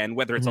happen again,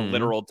 whether it's a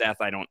literal death,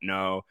 I don't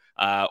know.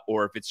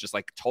 Or if it's just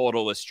like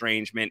total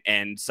estrangement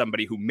and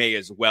somebody who may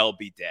as well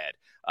be dead.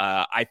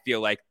 I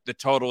feel like the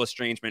total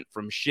estrangement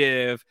from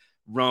Shiv,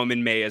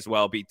 Roman may as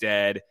well be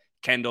dead.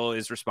 Kendall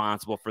is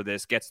responsible for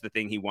this, gets the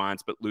thing he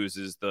wants, but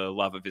loses the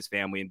love of his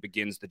family and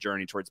begins the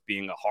journey towards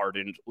being a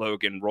hardened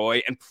Logan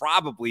Roy. And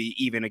probably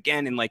even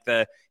again in like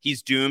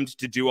he's doomed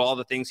to do all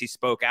the things he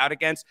spoke out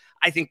against.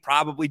 I think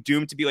probably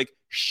doomed to be like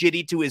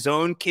shitty to his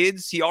own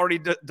kids. He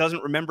already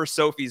doesn't remember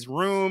Sophie's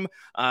room.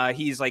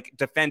 He's like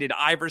defended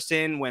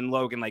Iverson when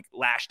Logan like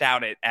lashed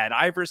out at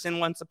Iverson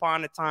once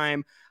upon a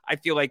time. I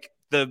feel like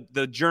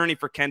the journey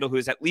for Kendall, who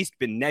has at least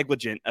been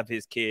negligent of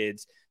his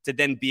kids, to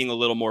then being a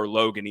little more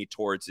Logan-y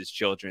towards his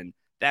children,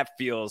 that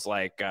feels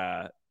like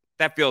the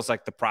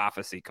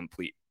prophecy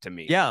complete to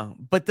me. Yeah,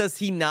 but does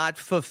he not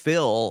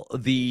fulfill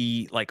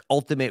the like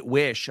ultimate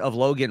wish of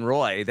Logan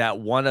Roy that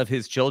one of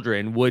his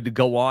children would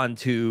go on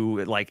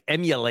to like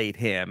emulate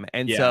him?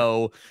 And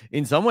so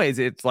in some ways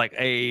it's like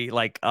a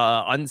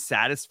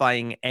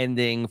unsatisfying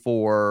ending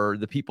for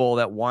the people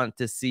that want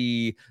to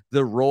see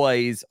the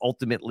Roys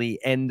ultimately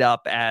end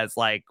up as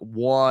like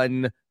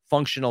one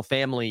functional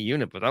family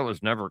unit, but that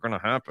was never going to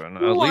happen.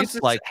 At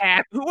least like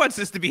who wants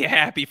this to be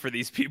happy for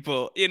these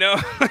people, you know?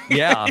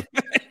 Yeah.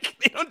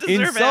 They don't deserve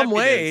in some happiness.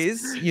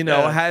 ways, you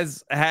know,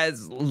 has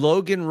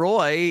Logan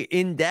Roy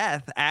in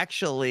death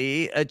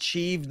actually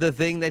achieved the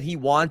thing that he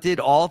wanted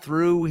all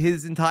through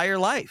his entire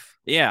life?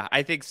 Yeah,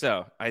 I think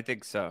so.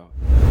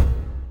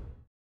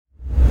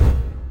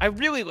 I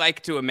really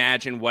like to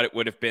imagine what it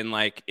would have been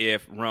like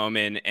if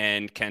Roman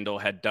and Kendall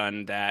had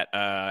done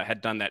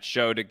that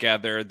show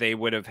together. They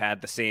would have had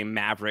the same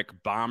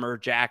Maverick bomber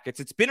jackets.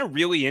 It's been a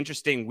really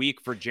interesting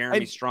week for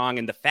Jeremy Strong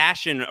in the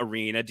fashion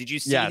arena. Did you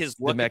see his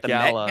look at the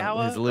Met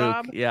Gala? His Luke.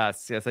 Rob?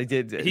 Yes, I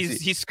did. He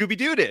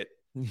Scooby-Dooed it.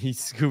 He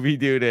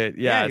Scooby-Dooed it. Yes.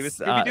 Yeah, he was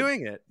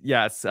Scooby-Dooing it.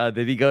 Yes.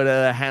 Did he go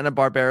to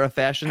Hanna-Barbera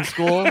Fashion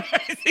School? I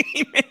think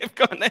he may have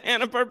gone to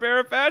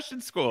Hanna-Barbera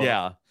Fashion School.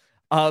 Yeah.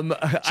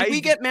 Should we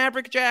get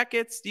Maverick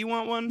jackets? Do you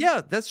want one? Yeah,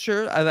 that's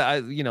sure.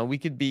 We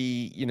could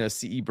be,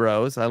 CE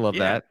bros. I love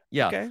that.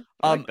 Yeah. Okay.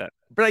 I like that.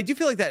 But I do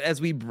feel like that as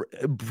we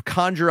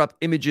conjure up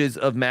images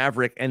of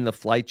Maverick and the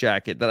flight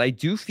jacket, that I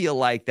do feel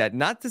like that,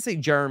 not to say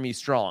Jeremy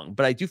Strong,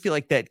 but I do feel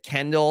like that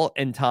Kendall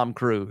and Tom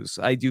Cruise,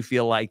 I do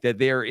feel like that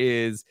there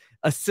is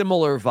a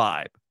similar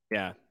vibe.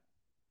 Yeah.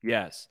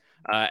 Yes.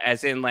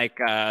 As in like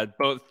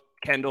both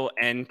Kendall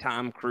and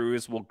Tom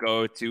Cruise will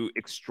go to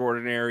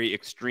extraordinary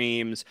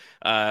extremes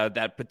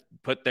that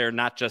put their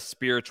not just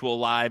spiritual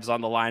lives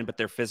on the line, but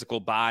their physical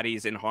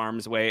bodies in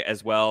harm's way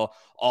as well,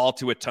 all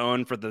to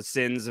atone for the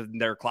sins in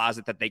their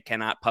closet that they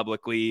cannot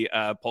publicly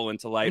pull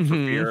into light for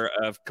fear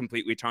of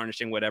completely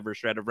tarnishing whatever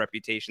shred of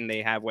reputation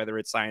they have, whether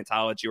it's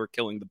Scientology or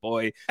killing the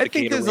boy. I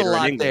think there's a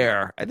lot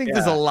there.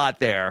 There's a lot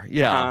there.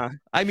 Yeah.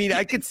 I mean,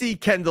 I could see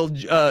Kendall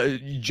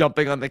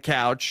jumping on the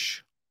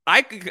couch.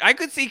 I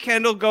could see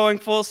Kendall going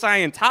full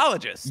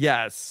Scientologist.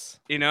 Yes.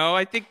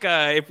 I think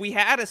if we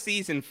had a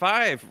season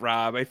 5,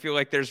 Rob, I feel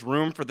like there's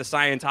room for the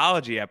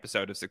Scientology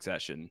episode of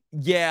Succession.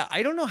 Yeah,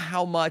 I don't know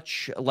how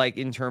much, like,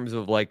 in terms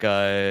of like,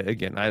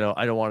 again, I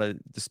don't want to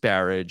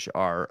disparage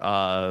our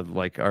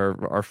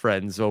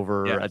friends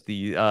over at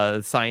the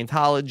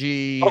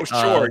Scientology. Oh,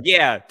 sure,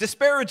 yeah,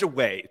 disparage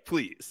away,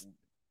 please.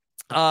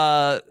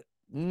 I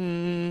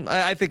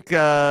think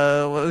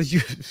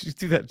you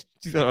do that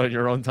on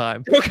your own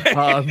time.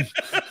 Okay.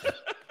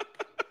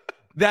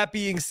 That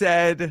being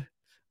said,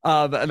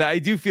 and I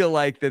do feel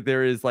like that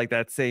there is like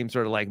that same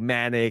sort of like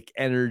manic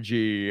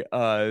energy,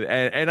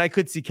 and I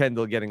could see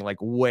Kendall getting like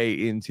way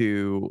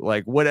into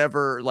like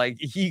whatever, like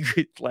he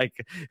could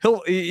like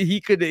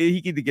he could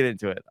get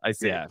into it. I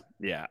see.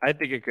 Yeah. I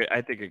think it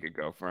could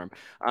go for him.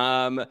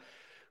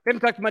 We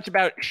haven't talked much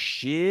about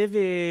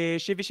Shivy.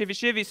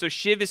 So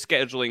Shiv is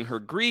scheduling her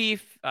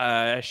grief.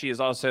 She is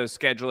also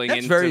scheduling.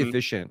 That's very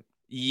efficient.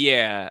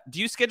 Yeah. Do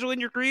you schedule in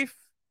your grief?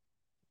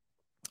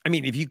 I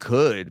mean, if you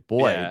could,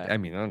 boy. Yeah. I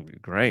mean, that would be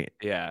great.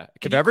 Yeah.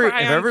 If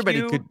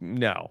everybody could,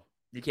 no.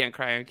 You can't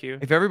cry on cue.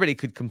 If everybody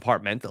could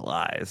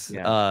compartmentalize,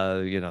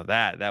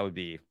 that would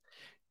be.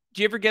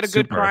 Do you ever get a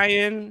good cry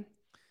in?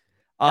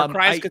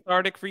 Cries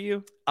cathartic for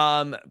you?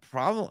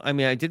 Probably. I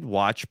mean, I did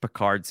watch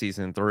Picard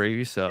season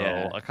 3,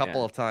 so a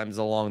couple of times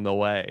along the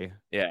way.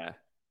 Yeah,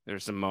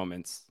 there's some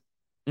moments.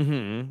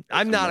 I'm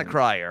not a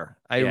crier.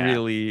 I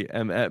really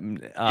am.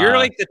 You're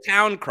like the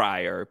town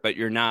crier, but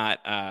you're not.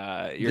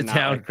 You're the not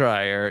town like,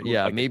 crier.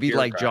 Yeah, maybe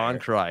like crier. John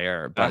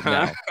Cryer, but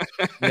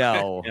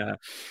no. Yeah.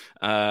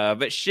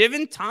 But Shiv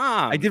and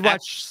Tom. I did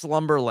watch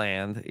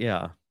Slumberland.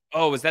 Yeah.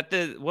 Oh, was that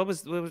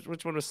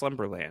which one was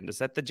Slumberland? Is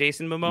that the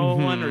Jason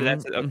Momoa one, or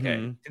that's okay?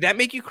 Did that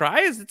make you cry?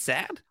 Is it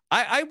sad?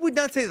 I would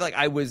not say like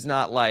I was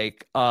not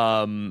like like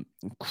I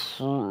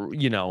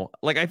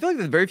feel like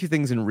there's very few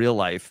things in real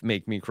life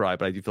make me cry,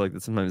 but I do feel like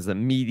that sometimes the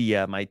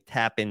media might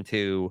tap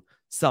into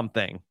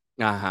something.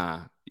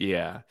 Yeah.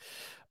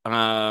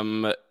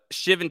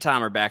 Shiv and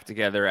Tom are back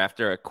together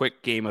after a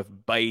quick game of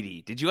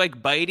Bitey. Did you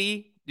like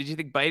Bitey? Did you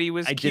think Bitey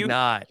was cute? I did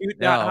not. Cute,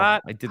 not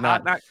hot? I did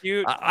hot, not. Not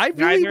cute? I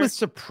really was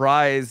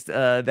surprised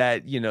that,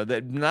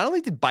 that not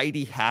only did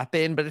Bitey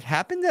happen, but it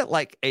happened at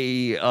like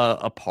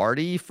a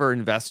party for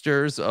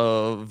investors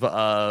of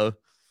Waystar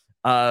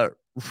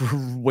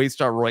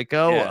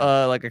Royco.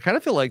 Yeah. Like I kind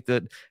of feel like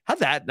how'd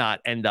that not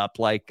end up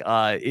like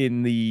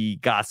in the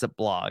gossip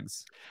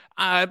blogs?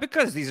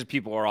 Because these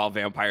people are all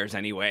vampires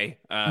anyway.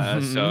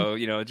 So,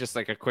 just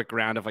like a quick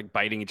round of like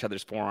biting each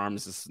other's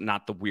forearms is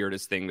not the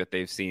weirdest thing that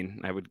they've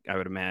seen. I would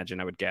imagine,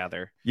 I would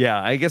gather.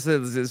 Yeah, I guess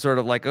it's sort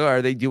of like,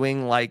 are they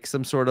doing like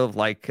some sort of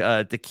like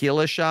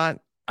tequila shot?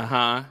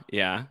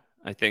 Yeah,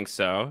 I think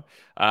so.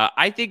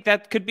 I think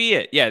that could be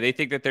it. Yeah, they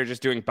think that they're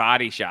just doing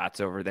body shots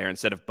over there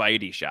instead of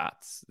bitey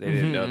shots. They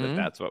didn't know that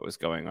that's what was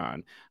going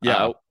on.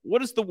 Yeah.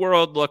 What does the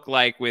world look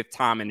like with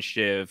Tom and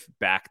Shiv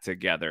back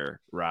together,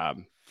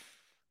 Rob?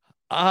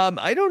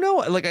 I don't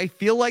know. Like, I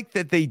feel like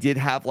that they did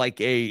have like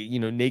a,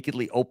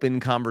 nakedly open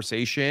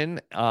conversation.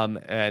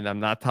 And I'm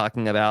not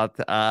talking about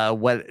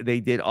what they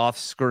did off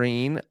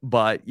screen,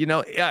 but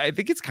I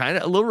think it's kind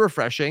of a little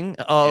refreshing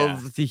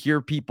to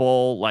hear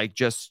people like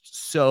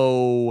just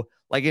so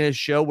like in a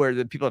show where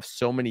the people have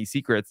so many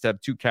secrets to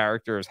have two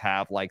characters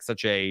have like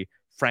such a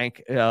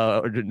frank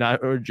or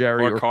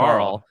Jerry or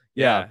Carl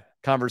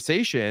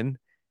conversation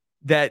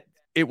that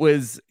it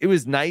was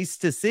nice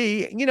to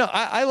see.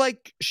 I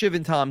like Shiv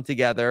and Tom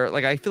together.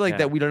 Like I feel like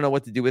that we don't know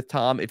what to do with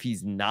Tom if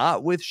he's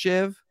not with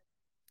Shiv.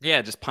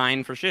 Yeah, just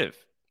pine for Shiv,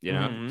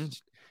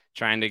 just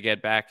trying to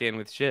get back in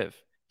with Shiv.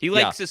 He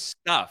likes his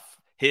stuff.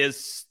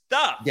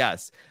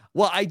 Yes.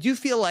 Well, I do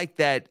feel like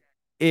that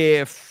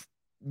if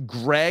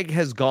Greg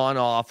has gone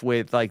off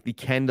with like the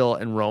Kendall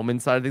and Roman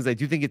side of things, I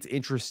do think it's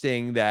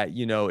interesting that,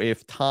 you know,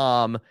 if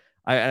Tom,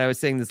 and I was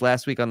saying this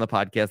last week on the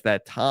podcast,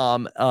 that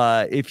Tom,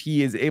 if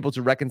he is able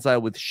to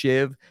reconcile with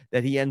Shiv,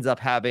 that he ends up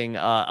having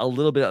a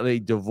little bit of a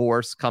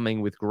divorce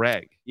coming with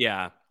Greg.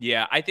 Yeah,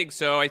 I think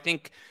so. I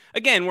think,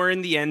 again, we're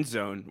in the end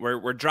zone.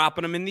 We're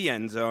dropping them in the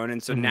end zone.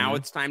 And so now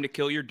it's time to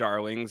kill your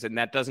darlings. And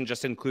that doesn't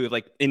just include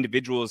like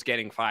individuals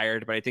getting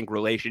fired, but I think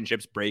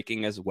relationships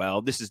breaking as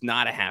well. This is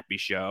not a happy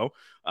show.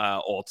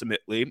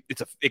 Ultimately,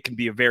 it can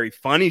be a very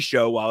funny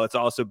show while it's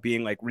also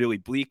being like really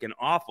bleak and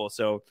awful.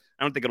 So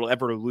I don't think it'll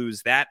ever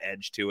lose that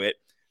edge to it.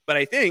 But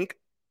I think,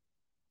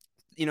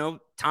 you know,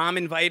 Tom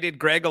invited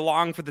Greg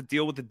along for the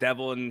deal with the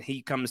devil, and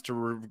he comes to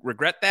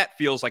regret that.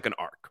 Feels like an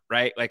arc,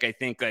 right? Like, I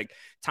think like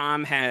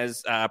Tom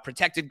has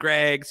protected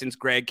Greg since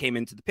Greg came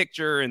into the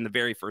picture in the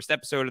very first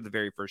episode of the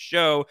very first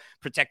show.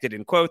 Protected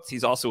in quotes.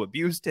 He's also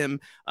abused him.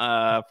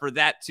 For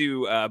that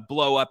to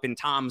blow up in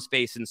Tom's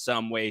face in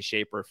some way,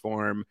 shape, or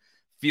form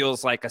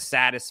feels like a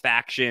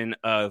satisfaction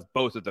of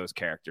both of those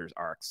characters'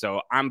 arcs.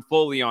 So I'm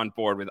fully on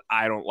board with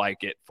I don't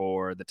like it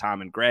for the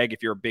Tom and Greg.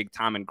 If you're a big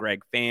Tom and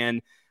Greg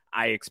fan,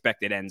 I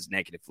expect it ends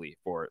negatively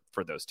for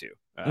those two.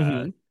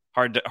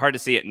 Hard to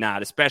see it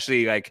not,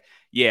 especially like,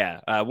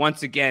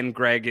 once again,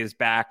 Greg is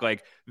back,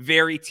 like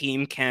very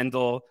team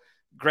Kendall.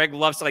 Greg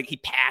loves to, like, he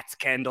pats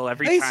Kendall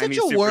every time.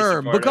 He's such a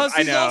worm because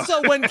he's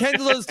also, when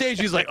Kendall's on stage,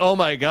 he's like, oh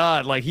my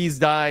God, like he's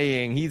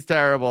dying. He's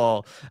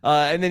terrible.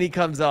 And then he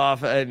comes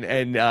off and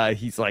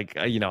he's like,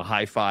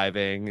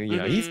 high-fiving. You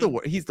know,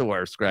 he's the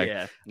worst, Greg.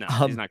 Yeah, no,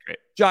 he's not great.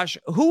 Josh,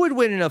 who would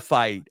win in a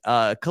fight?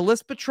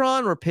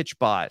 Callispatron or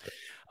Pitchbot?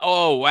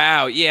 Oh,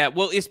 wow. Yeah.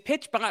 Well, is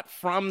Pitchbot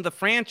from the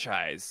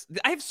franchise?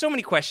 I have so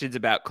many questions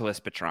about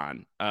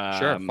Callispatron.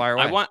 Sure, fire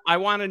away. I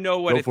want to know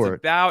what it's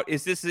about.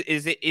 Is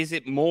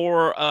it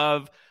more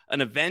of an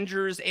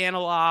Avengers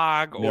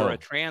analog or a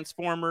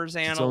Transformers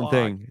analog?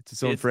 It's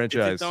its own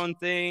franchise. It's its own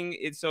thing.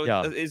 Is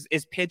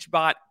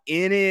Pitchbot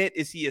in it?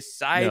 Is he a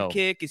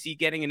sidekick? No. Is he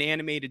getting an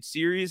animated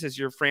series as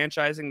you're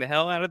franchising the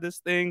hell out of this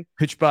thing?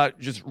 Pitchbot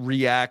just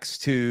reacts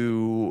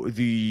to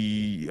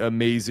the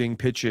amazing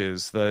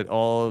pitches that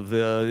all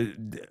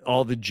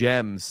the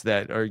gems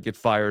that get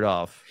fired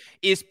off.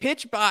 Is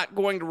Pitchbot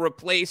going to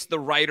replace the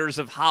writers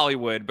of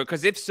Hollywood?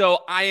 Because if so,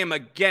 I am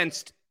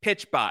against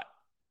Pitchbot.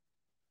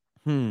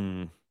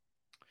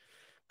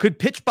 Could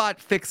Pitchbot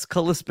fix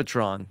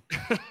Callispatron?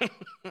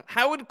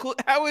 How would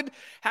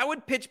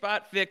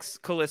Pitchbot fix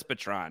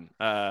Callispatron?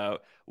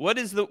 What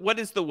is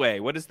the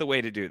way? What is the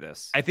way to do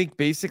this? I think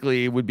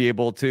basically it would be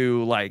able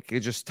to like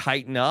just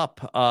tighten up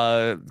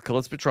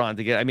Callispatron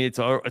to get. I mean, it's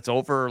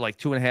over like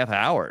 2.5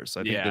 hours.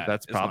 I think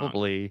that's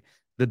probably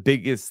the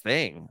biggest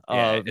thing.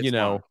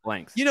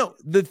 Blanks. You know,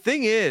 the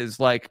thing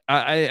is, like,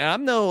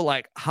 I'm no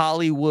like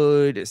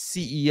Hollywood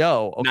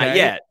CEO.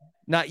 Okay,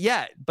 not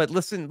yet. But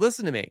listen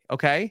to me.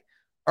 Okay.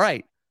 All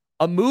right,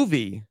 a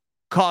movie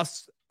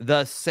costs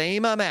the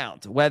same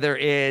amount, whether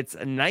it's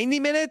 90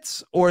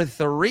 minutes or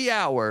 3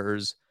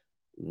 hours.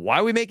 Why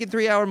are we making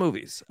 3-hour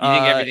movies? You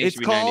think everything should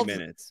be 90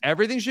 minutes?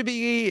 Everything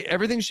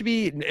should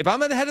be. If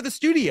I'm at the head of the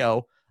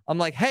studio, I'm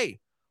like, hey,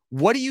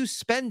 what are you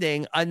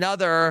spending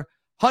another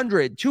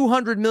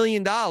 $100-200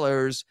 million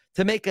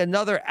to make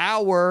another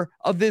hour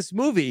of this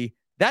movie?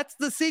 That's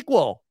the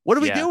sequel. What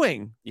are we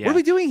doing? Yeah. What are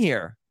we doing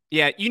here?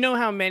 Yeah, you know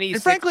how many...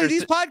 And frankly,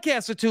 these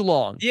podcasts are too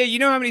long. Yeah, you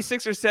know how many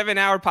 6 or 7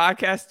 hour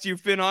podcasts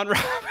you've been on,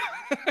 Rob?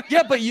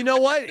 Yeah, but you know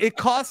what? It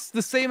costs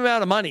the same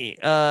amount of money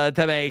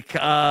to make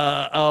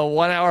a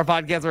 1 hour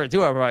podcast or a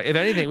 2 hour podcast. If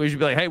anything, we should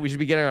be like, hey, we should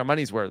be getting our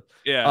money's worth.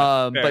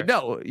 Yeah. But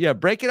no,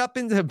 break it up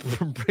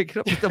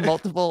into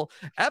multiple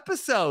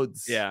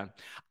episodes. Yeah.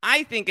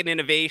 I think an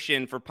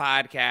innovation for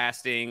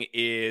podcasting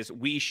is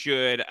we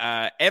should,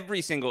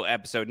 every single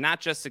episode, not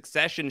just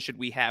Succession, should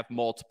we have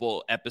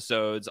multiple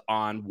episodes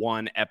on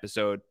one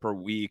episode per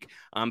week.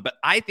 But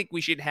I think we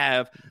should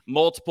have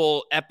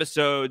multiple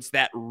episodes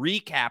that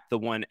recap the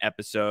one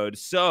episode.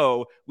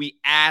 So we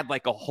add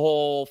like a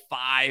whole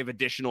 5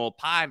 additional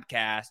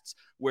podcasts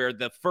where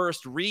the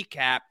first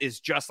recap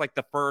is just like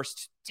the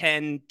first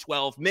 10,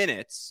 12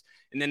 minutes.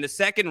 And then the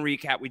second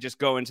recap, we just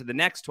go into the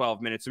next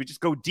 12 minutes. So we just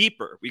go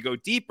deeper. We go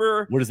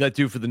deeper. What does that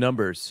do for the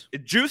numbers?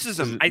 It juices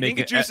them. I think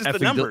it juices the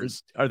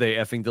numbers. Are they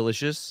effing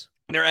delicious?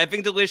 They're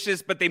effing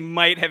delicious, but they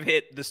might have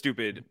hit the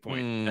stupid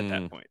point at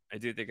that point. I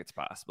do think it's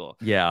possible.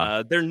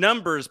 Yeah. They're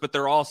numbers, but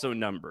they're also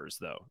numbers,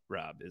 though,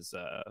 Rob, is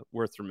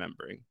worth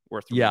remembering.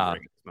 At this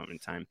moment in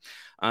time.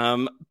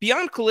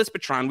 Beyond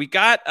Callispatron,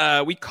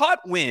 we caught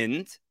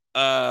wind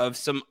of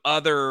some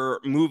other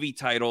movie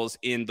titles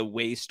in the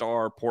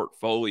Waystar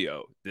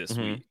portfolio this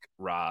week,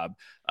 Rob.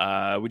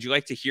 Would you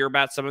like to hear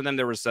about some of them?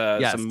 There was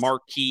some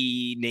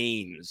marquee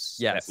names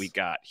that we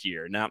got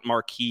here, not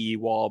marquee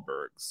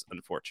Wahlbergs,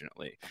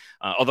 unfortunately.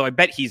 Although I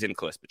bet he's in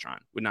Callispatron.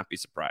 Would not be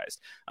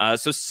surprised.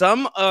 So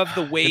some of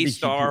the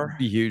Waystar... It'd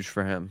be huge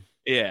for him.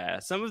 Yeah,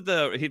 some of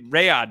the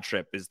Rayod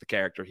Trip is the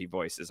character he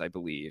voices, I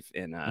believe,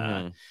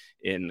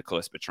 in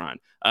Close Patron.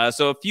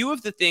 So a few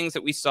of the things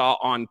that we saw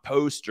on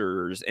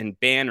posters and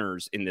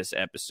banners in this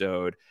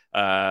episode,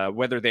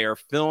 whether they are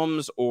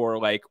films or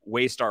like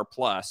Waystar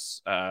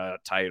Plus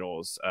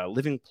titles,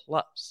 Living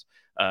Plus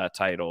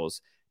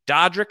titles.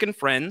 Dodrick and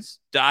Friends.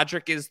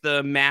 Dodrick is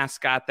the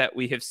mascot that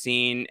we have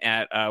seen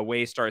at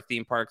Waystar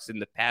theme parks in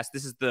the past.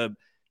 This is the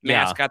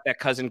mascot that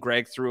cousin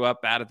Greg threw up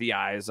out of the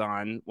eyes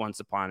on once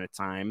upon a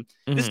time.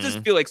 This does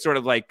feel like sort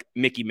of like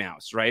Mickey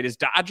Mouse, right? Is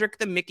Dodrick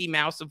the Mickey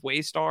Mouse of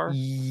Waystar?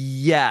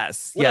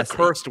 Yes. What a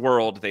cursed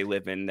world they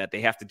live in that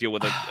they have to deal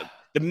with.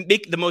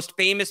 The most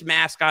famous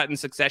mascot in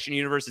Succession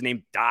universe is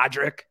named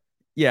Dodrick.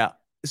 Yeah.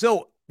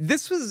 So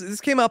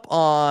this came up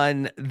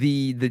on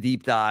the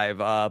Deep Dive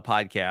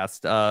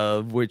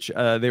podcast, which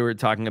they were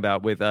talking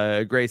about with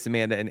Grace,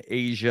 Amanda, and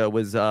Asia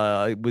was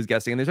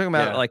guessing, and they're talking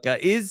about like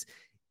is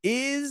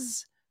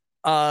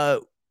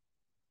Royco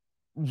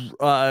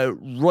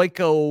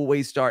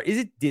Waystar, is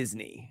it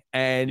Disney?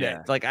 And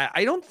like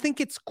I don't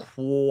think it's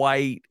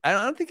quite, I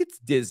don't think it's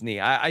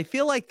Disney. I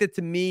feel like that,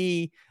 to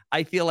me,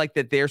 I feel like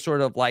that they're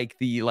sort of like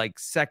the like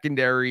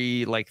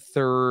secondary, like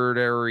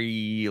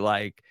thirdary,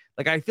 like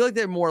I feel like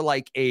they're more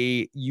like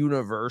a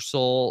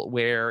Universal,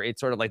 where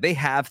it's sort of like they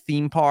have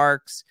theme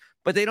parks,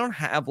 but they don't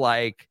have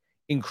like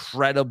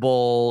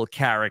incredible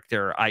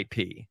character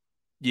IP.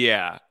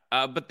 Yeah.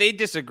 But they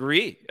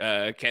disagree.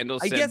 Kendall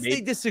said, I guess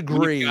they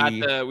disagree.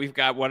 We've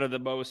got one of the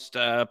most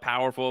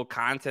powerful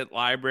content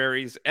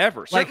libraries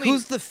ever. Like,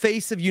 who's the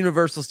face of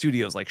Universal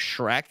Studios? Like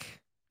Shrek?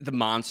 The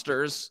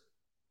monsters,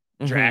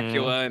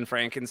 Dracula and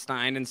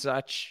Frankenstein and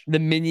such. The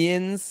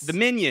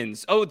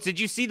Minions. Oh, did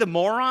you see the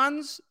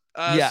Morons?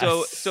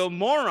 Yes. So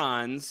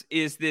Morons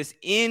is this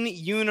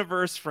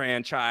in-universe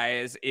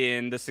franchise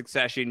in the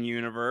Succession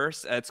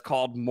universe. It's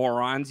called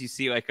Morons. You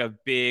see like a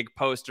big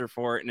poster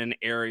for it in an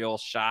aerial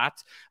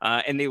shot,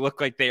 and they look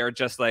like they are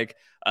just like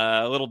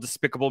little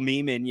Despicable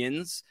Me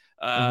minions,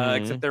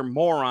 except they're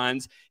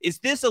morons. Is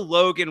this a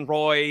Logan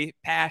Roy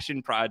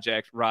passion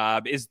project,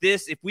 Rob? Is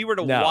this, if we were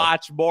to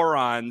watch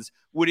Morons,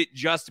 would it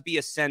just be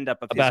a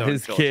send-up of about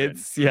his children?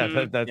 Kids?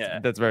 Yeah,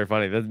 that's very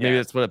funny. Maybe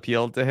that's what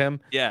appealed to him.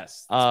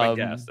 Yes,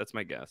 that's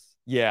my guess.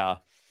 Yeah.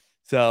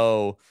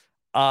 So,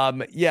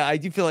 I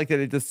do feel like that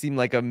it does seem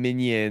like a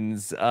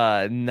Minions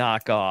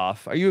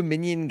knockoff. Are you a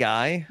Minion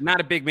guy? Not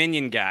a big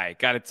Minion guy,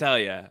 gotta tell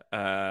you.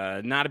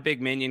 Not a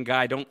big Minion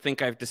guy. I don't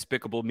think I've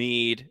Despicable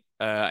Me'd.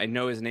 I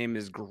know his name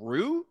is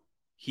Gru.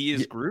 He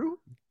is Gru,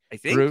 I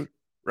think. Groot.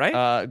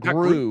 Right?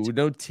 Gru,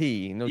 no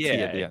T at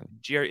the end.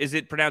 Is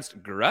it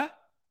pronounced Gra?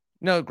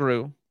 No,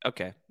 Gru.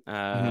 Okay.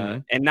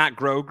 And not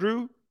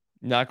Grogu?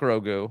 Not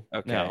Grogu.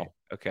 Okay. No.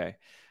 Okay.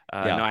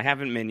 No, I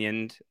haven't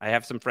minioned. I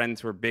have some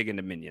friends who are big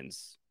into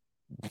minions.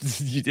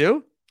 You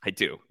do? I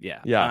do.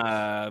 Yeah.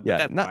 Yeah.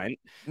 That's fine.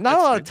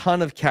 Not a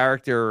ton of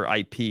character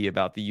IP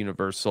about the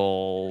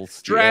Universal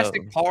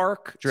Jurassic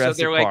Park.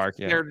 Jurassic Park.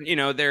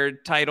 Their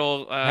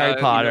title Harry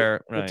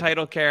Potter. The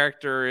title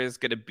character is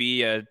going to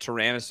be a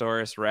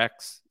Tyrannosaurus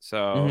Rex.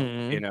 So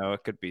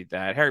it could be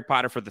that. Harry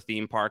Potter for the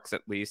theme parks,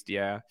 at least.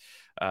 Yeah.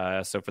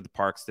 So for the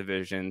parks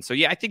division. So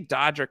I think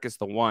Dodrick is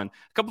the one.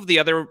 A couple of the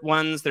other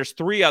ones, there's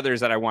 3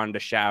 others that I wanted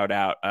to shout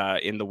out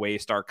in the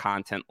Waystar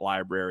content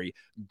library.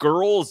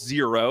 Girl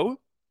Zero,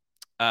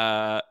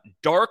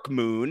 Dark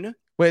Moon.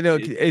 Wait, no,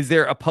 is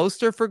there a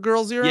poster for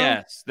Girl Zero?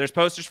 Yes, there's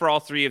posters for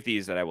all 3 of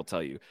these that I will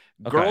tell you.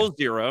 Okay. Girl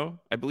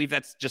Zero, I believe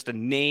that's just a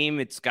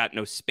name. It's got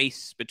no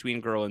space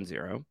between Girl and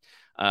Zero.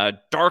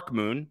 Dark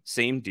Moon,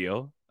 same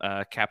deal.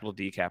 Capital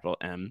D, capital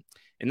M.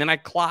 And then I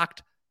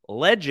clocked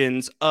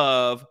Legends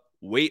of,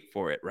 wait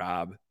for it,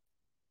 Rob,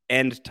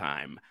 End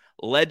Time.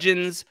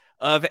 Legends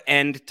of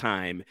End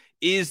Time.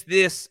 Is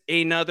this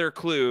another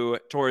clue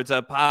towards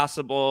a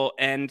possible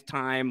End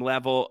Time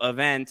level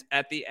event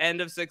at the end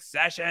of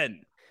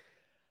Succession?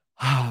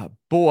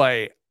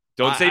 Boy.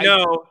 Don't say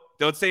no.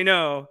 Don't say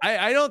no.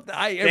 I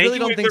really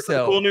don't think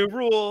so. Cool new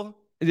rule.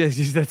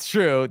 Yes, that's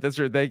true. That's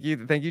true. Thank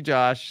you,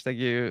 Josh. Thank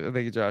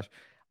you, Josh.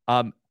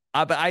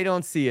 But I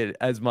don't see it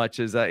as much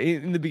as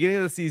in the beginning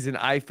of the season.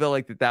 I feel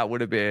like that would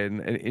have been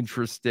an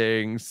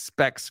interesting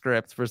spec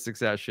script for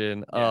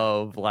Succession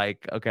of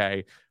like,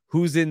 okay,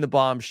 who's in the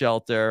bomb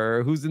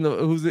shelter,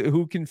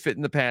 who can fit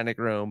in the panic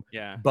room.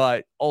 Yeah.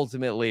 But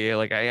ultimately,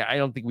 like, I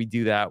don't think we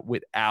do that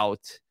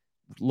without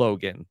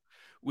Logan.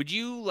 Would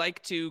you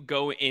like to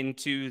go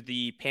into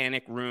the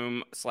panic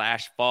room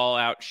 /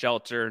 fallout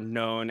shelter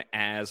known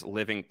as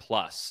Living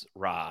Plus,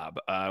 Rob?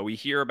 We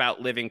hear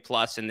about Living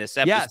Plus in this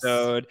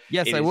episode.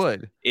 Yes, I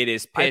would. It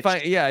is pitched. I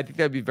think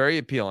that'd be very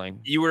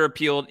appealing. You were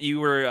appealed.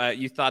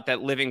 You thought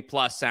that Living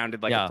Plus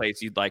sounded like a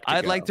place you'd like to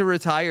I'd go. like to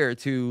retire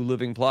to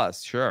Living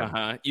Plus. Sure.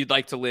 You'd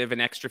like to live an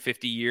extra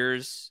 50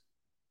 years.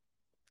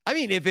 I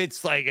mean, if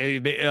it's like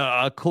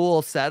a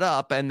cool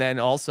setup, and then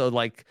also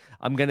like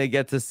I'm gonna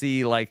get to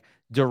see like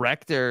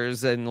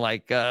directors and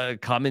like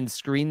come and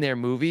screen their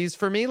movies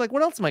for me. Like,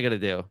 what else am I gonna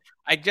do?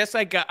 I guess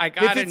I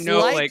gotta know,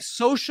 like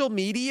social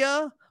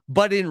media,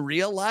 But in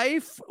real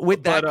life,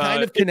 with that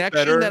kind of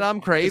connection that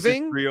I'm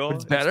craving,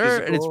 it's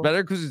better, and it's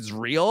better because it's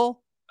real.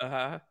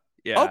 Yeah.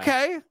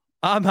 Okay,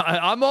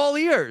 I'm all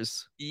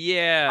ears.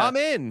 Yeah, I'm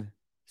in.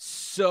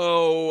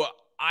 So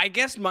I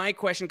guess my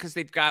question, because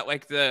they've got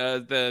like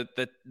the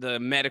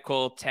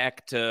medical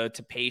tech to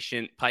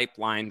patient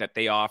pipeline that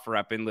they offer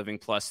up in Living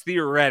Plus,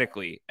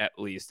 theoretically, at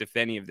least, if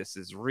any of this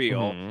is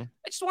real.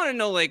 I just want to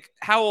know, like,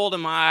 how old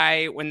am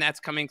I when that's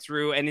coming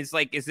through? And is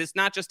this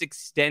not just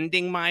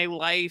extending my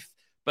life,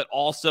 but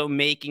also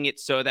making it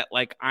so that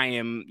like I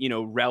am,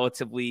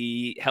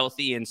 relatively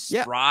healthy and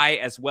spry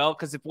as well?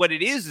 Because if what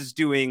it is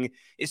doing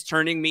is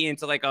turning me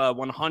into like a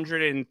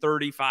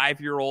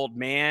 135-year-old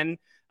man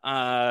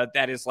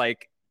that is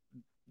like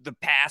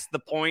past the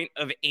point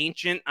of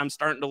ancient, I'm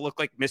starting to look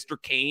like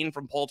Mr. Kane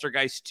from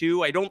Poltergeist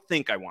 2. I don't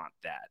think I want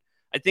that.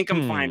 I think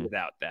I'm fine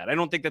without that. I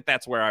don't think that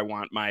that's where I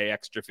want my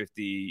extra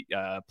 50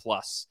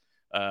 plus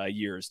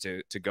years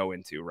to go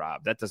into,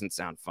 Rob. That doesn't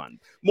sound fun.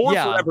 More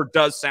Forever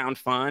does sound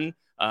fun.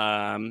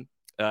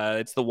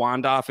 It's the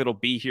Wandoff. It'll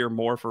be here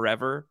more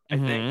forever, I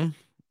think.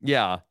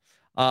 Yeah.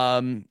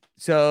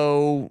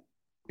 So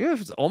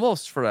it's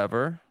almost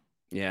forever.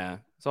 Yeah,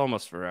 it's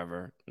almost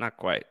forever. Not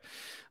quite.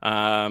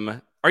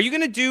 Are you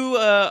going to do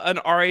an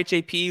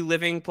RHAP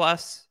Living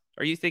Plus?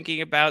 Are you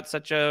thinking about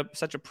such a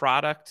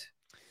product?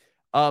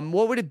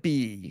 What would it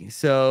be?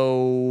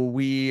 So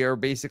we are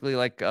basically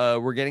like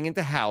we're getting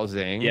into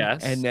housing.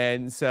 Yes. And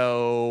then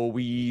so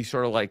we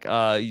sort of like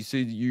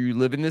you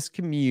live in this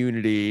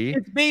community.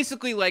 It's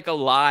basically like a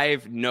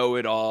live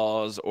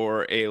know-it-alls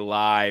or a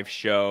live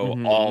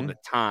show all the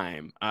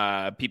time.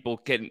 People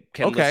can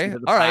listen to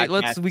the all right,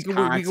 we can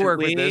work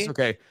with this.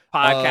 Okay.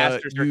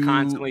 Podcasters are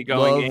constantly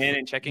going in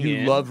and checking in.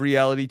 You love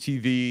reality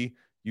TV.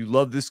 You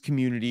love this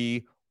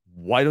community.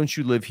 Why don't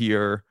you live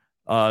here?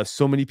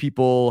 So many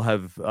people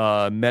have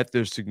met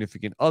their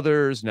significant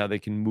others. Now they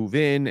can move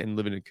in and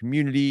live in a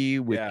community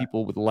with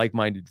people with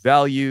like-minded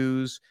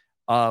values.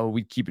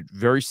 We keep it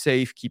very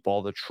safe, keep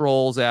all the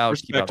trolls out,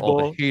 keep out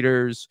all the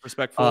haters.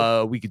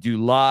 Respectful. We could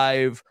do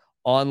live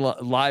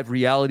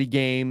reality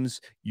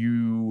games.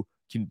 You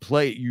can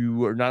play.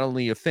 You are not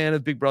only a fan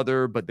of Big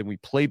Brother, but then we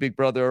play Big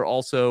Brother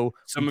also.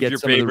 Some of your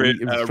favorite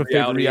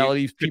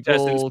reality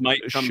people might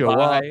come show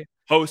by. Up.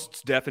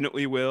 Hosts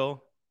definitely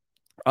will.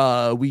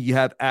 We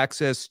have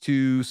access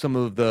to some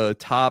of the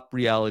top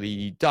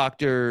reality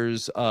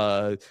doctors.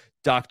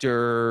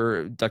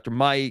 Dr.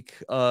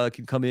 Mike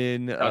can come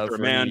in. Dr.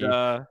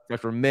 Amanda.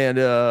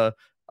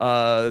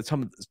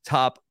 Some of the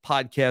top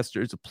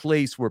podcasters. A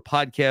place where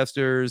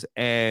podcasters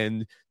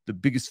and the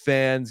biggest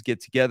fans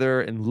get together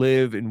and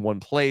live in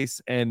one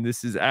place. And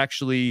this is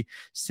actually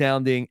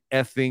sounding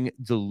effing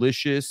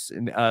delicious.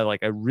 And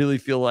I really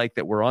feel like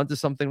that we're onto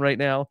something right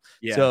now.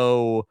 Yeah.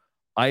 So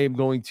I am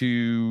going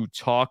to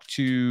talk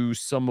to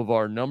some of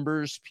our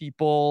numbers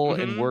people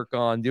and work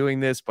on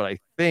doing this, but I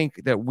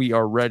think that we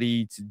are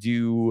ready to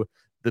do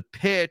the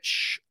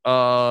pitch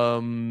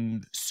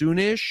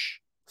soonish.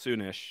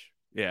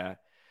 Yeah.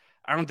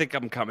 I don't think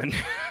I'm coming.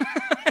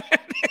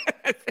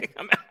 I think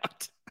I'm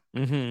out.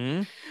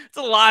 It's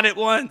a lot at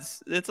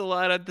once. It's a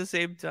lot at the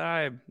same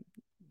time.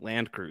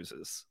 Land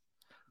cruises.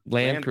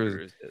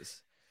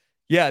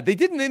 Yeah, they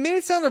didn't. They made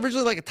it sound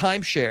originally like a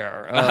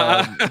timeshare,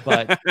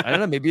 but I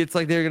don't know. Maybe it's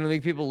like they're going to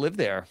make people live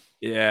there.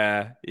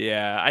 Yeah.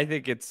 I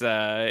think it's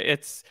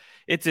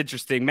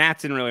interesting.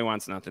 Mattson really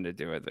wants nothing to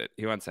do with it.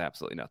 He wants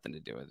absolutely nothing to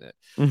do with it.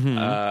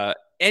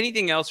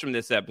 Anything else from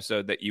this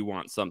episode that you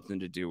want something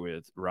to do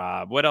with,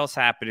 Rob? What else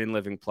happened in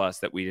Living Plus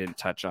that we didn't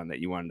touch on that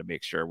you wanted to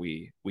make sure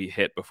we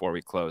hit before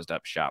we closed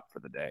up shop for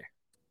the day?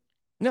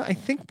 No, I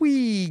think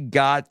we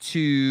got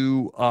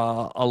to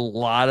a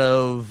lot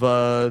of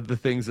the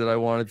things that I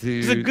wanted to.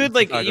 It's a good,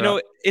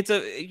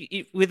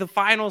 with a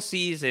final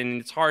season,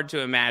 it's hard to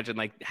imagine,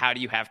 like, how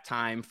do you have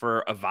time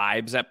for a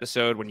vibes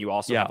episode when you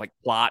also have like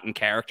plot and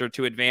character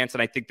to advance?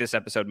 And I think this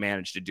episode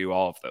managed to do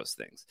all of those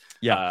things.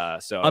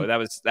 So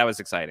that was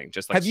exciting.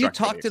 Just like, have you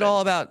talked at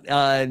all about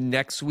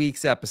next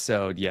week's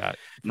episode yet?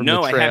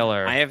 No, the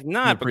trailer, I have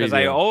not, because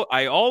I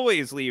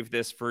always leave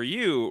this for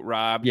you,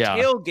 Rob.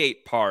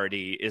 Tailgate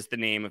Party is the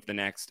name of the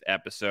next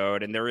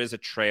episode, and there is a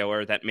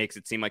trailer that makes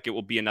it seem like it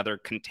will be another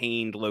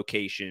contained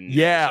location.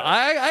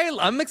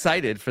 I'm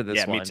excited for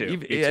this one. Me too.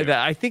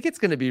 I think it's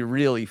going to be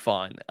really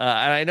fun,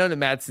 and I know that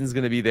Mattson's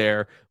going to be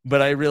there,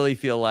 but I really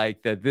feel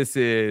like that this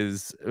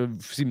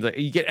seems like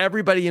you get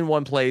everybody in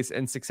one place,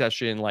 and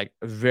Succession like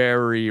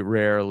very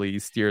rarely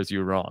steers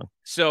you wrong.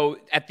 So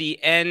at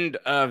the end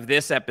of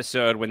this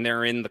episode, when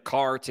they're in the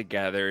car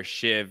together,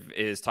 Shiv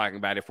is talking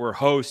about if we're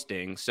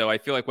hosting. So I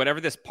feel like whatever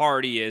this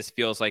party is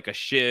feels like a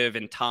Shiv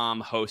and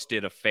Tom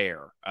hosted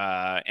affair.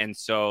 And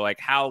so like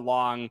how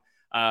long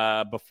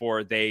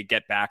before they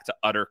get back to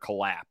utter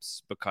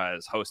collapse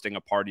because hosting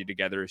a party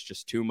together is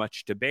just too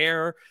much to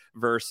bear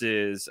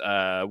versus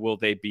will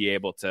they be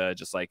able to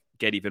just like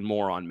get even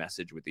more on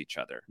message with each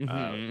other?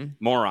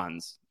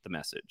 Morons. The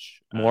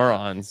message.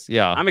 Morons.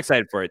 Yeah. I'm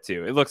excited for it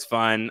too. It looks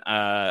fun.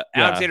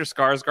 Alexander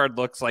Skarsgård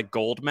looks like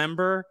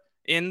Goldmember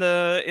in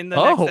the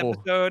next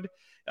episode.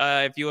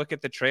 If you look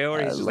at the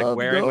trailer, he's I just like love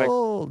wearing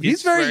gold. like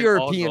He's very wearing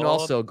all European,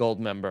 gold. also gold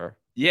member.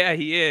 Yeah,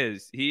 he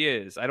is. He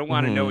is. I don't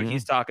want to know what Mhm.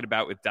 he's talking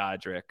about with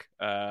Dodrick.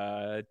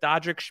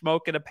 Dodrick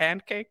smoking a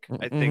pancake,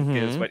 I think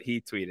is what he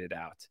tweeted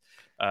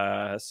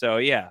out. So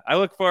yeah, I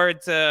look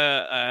forward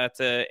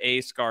to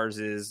A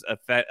Scars'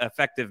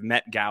 effective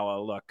Met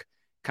Gala look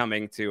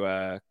coming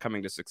to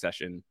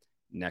Succession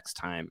next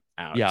time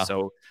out. Yeah.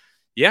 So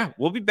yeah,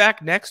 we'll be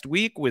back next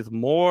week with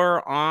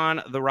more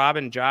on the Rob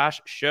and Josh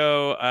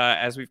show,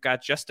 as we've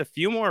got just a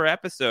few more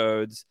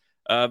episodes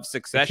of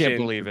Succession. I can't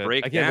believe it.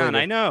 Break I can't down.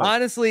 believe it. I know.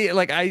 Honestly,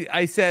 like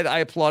I said, I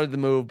applauded the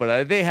move,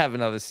 but they have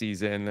another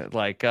season.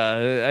 Like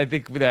I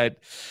think that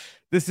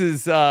this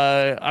is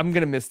I'm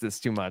gonna miss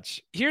this too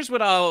much. Here's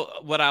what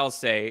I'll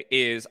say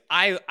is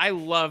I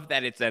love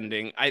that it's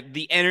ending.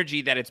 The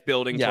energy that it's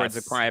building towards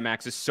the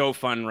climax is so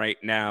fun right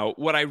now.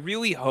 What I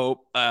really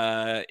hope,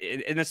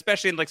 and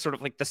especially in like sort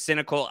of like the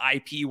cynical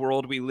IP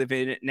world we live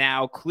in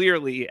now,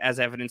 clearly as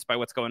evidenced by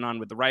what's going on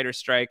with the writer's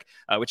strike,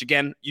 which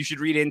again you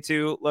should read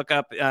into, look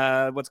up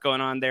what's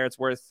going on there. It's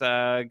worth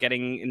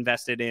getting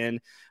invested in.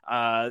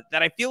 That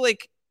I feel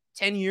like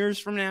 10 years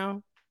from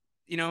now,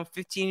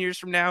 15 years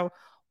from now,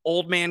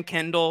 old man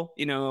Kendall,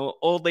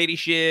 old lady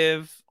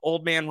Shiv,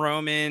 old man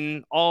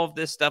Roman, all of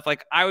this stuff.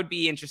 Like I would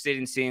be interested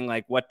in seeing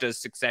like what does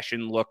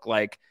Succession look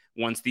like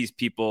once these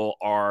people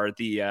are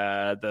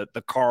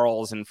the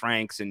Carls and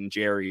Franks and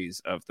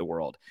Jerrys of the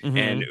world,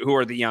 and who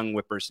are the young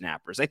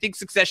whippersnappers. I think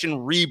Succession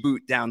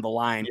reboot down the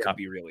line could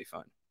be really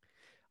fun.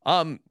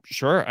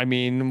 Sure. I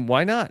mean,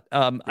 why not?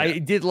 I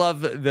did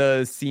love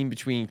the scene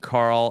between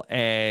Carl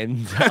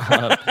and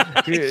Carl.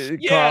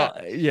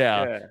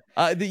 Yeah.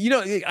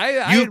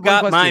 You've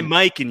got my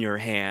mic in your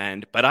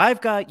hand, but I've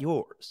got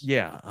yours.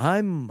 Yeah. I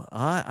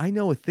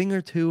know a thing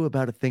or two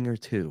about a thing or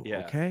two.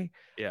 Yeah. Okay.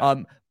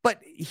 Yeah. But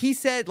he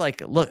said,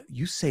 like, look,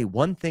 you say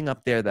one thing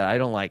up there that I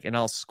don't like, and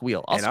I'll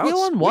squeal. I'll squeal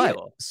on what?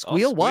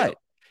 Squeal what?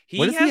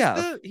 He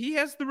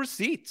has the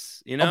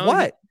receipts, Of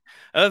what?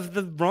 Of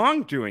the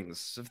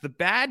wrongdoings, of the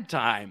bad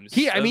times.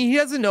 He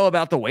doesn't know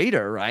about the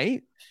waiter,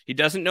 right? He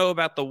doesn't know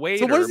about the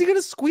waiter. So what is he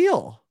gonna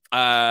squeal?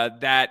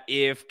 That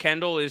if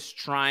Kendall is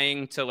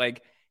trying to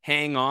like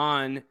hang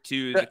on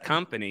to the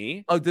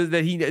company. Oh, does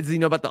he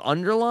know about the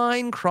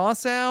underline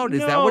cross out? Is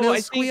that what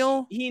he'll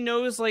squeal? He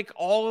knows like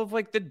all of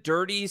like the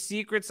dirty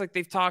secrets, like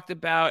they've talked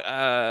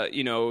about.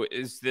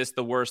 Is this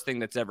the worst thing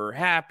that's ever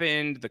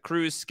happened? The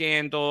cruise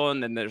scandal,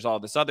 and then there's all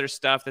this other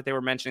stuff that they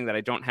were mentioning that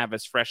I don't have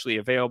as freshly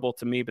available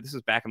to me. But this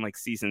was back in like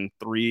season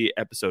 3,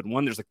 episode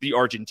 1. There's like the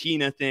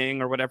Argentina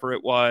thing or whatever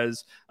it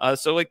was.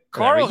 So like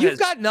Carl, you've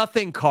got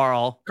nothing,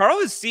 Carl.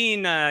 Carl has seen.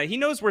 He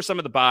knows where some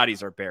of the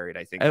bodies are buried.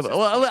 I think.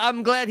 Well,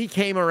 I'm glad he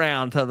came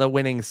around to the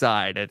winning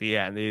side at the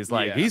end. He's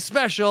like, he's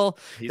special.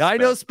 I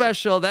know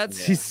special.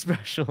 He's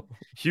special.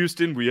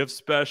 Houston, we have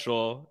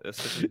special.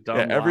 That's such a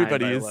dumb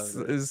everybody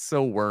is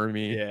so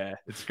wormy. Yeah,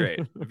 it's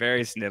great.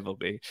 Very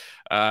snively.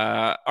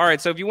 All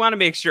right. So if you want to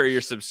make sure you're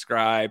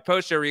subscribed,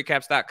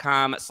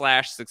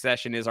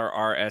 postshowrecaps.com/succession is our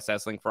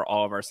RSS link for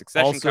all of our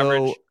Succession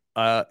coverage.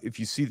 If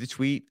you see the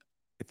tweet,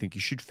 I think you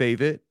should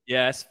fave it.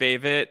 Yes,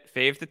 fave it.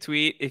 Fave the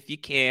tweet if you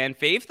can.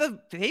 Fave the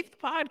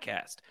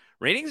podcast.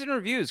 Ratings and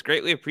reviews,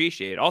 greatly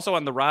appreciated. Also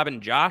on the Rob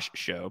and Josh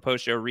show,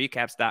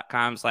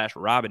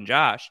 postshowrecaps.com/Rob and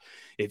Josh.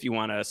 If you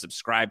want to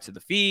subscribe to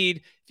the feed,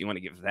 if you want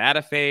to give that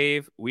a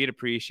fave, we'd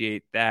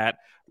appreciate that.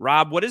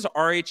 Rob, what is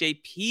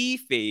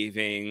RHAP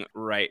faving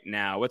right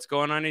now? What's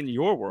going on in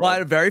your world? Well, I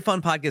had a very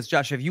fun podcast.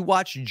 Josh, have you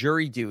watched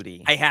Jury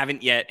Duty? I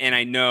haven't yet, and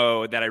I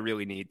know that I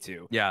really need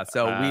to. Yeah,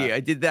 so I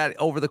did that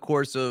over the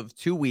course of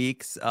 2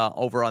 weeks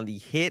over on the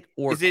Hit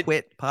or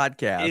Quit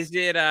podcast. Is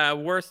it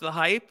worth the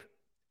hype?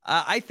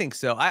 I think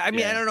so. I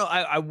mean, I don't know.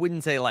 I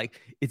wouldn't say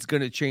like it's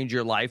going to change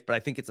your life, but I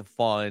think it's a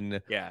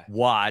fun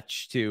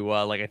watch to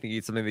I think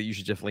it's something that you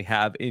should definitely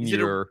have in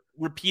your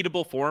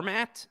repeatable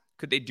format.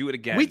 Could they do it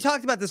again? We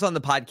talked about this on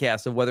the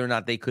podcast of whether or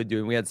not they could do,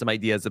 and we had some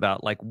ideas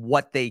about like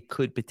what they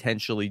could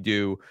potentially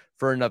do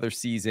for another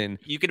season.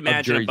 You could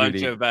imagine a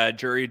bunch of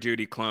Jury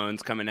Duty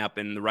clones coming up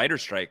in the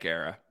writer's strike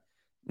era.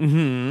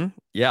 Yeah.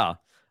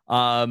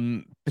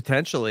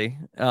 Potentially.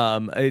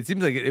 It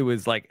seems like it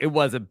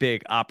was a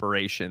big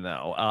operation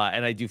though.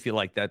 And I do feel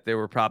like that there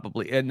were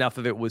probably enough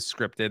of it was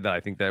scripted that I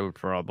think that would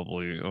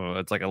probably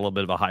it's like a little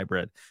bit of a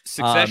hybrid.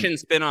 Succession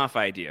spin-off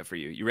idea for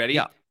you. You ready?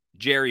 Yeah.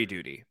 Jerry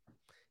Duty.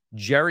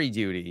 Jerry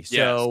Duty.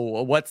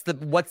 So what's the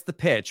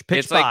pitch?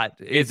 Pitch spot.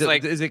 Is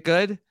it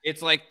good?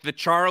 It's like the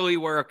Charlie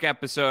Work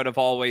episode of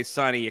Always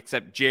Sunny,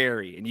 except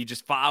Jerry, and you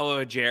just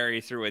follow Jerry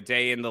through a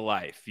day in the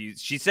life.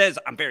 She says,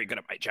 "I'm very good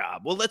at my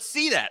job." Well, let's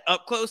see that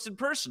up close and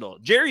personal.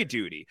 Jerry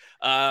Duty.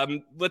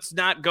 Let's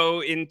not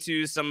go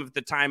into some of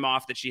the time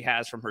off that she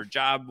has from her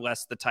job,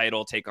 lest the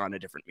title take on a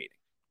different meaning.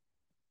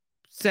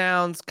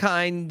 Sounds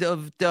kind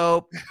of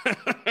dope.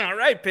 All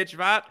right,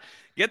 Pitchbot,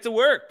 get to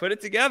work. Put it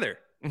together.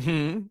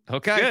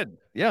 Okay. Good.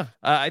 Yeah,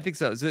 I think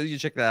so. So you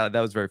check that out. That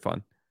was very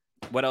fun.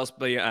 What else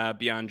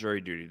beyond Jury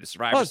Duty? The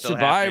Survivor.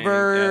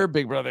 Survivor,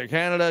 Big Brother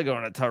Canada,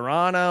 going to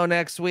Toronto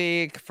next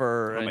week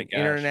for an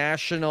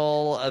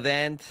international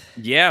event.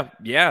 Yeah.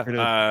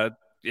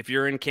 if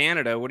you're in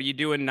Canada, what are you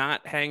doing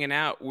not hanging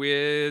out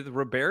with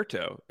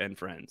Roberto and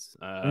friends?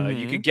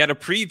 You could get a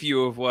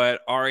preview of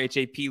what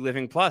RHAP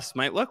Living Plus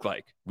might look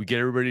like. We get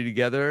everybody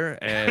together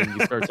and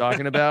we start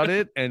talking about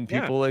it, and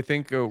people, I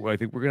think we're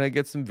gonna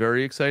get some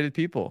very excited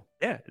people.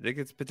 Yeah, I think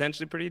it's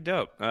potentially pretty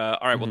dope. All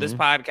right, well, this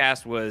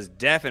podcast was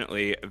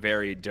definitely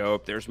very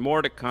dope. There's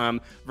more to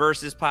come.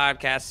 Versus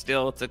podcast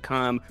still to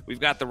come. We've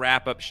got the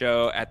wrap-up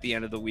show at the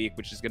end of the week,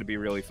 which is going to be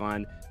really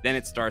fun. Then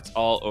it starts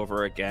all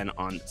over again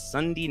on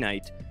Sunday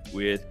night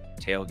with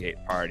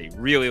Tailgate Party.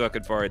 Really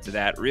looking forward to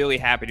that. Really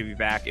happy to be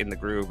back in the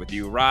groove with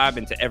you, Rob,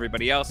 and to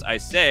everybody else, I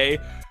say,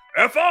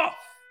 F off!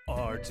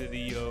 R to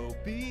the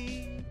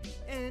OB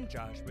and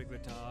Josh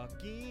Wigler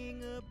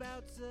talking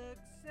about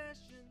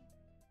Succession.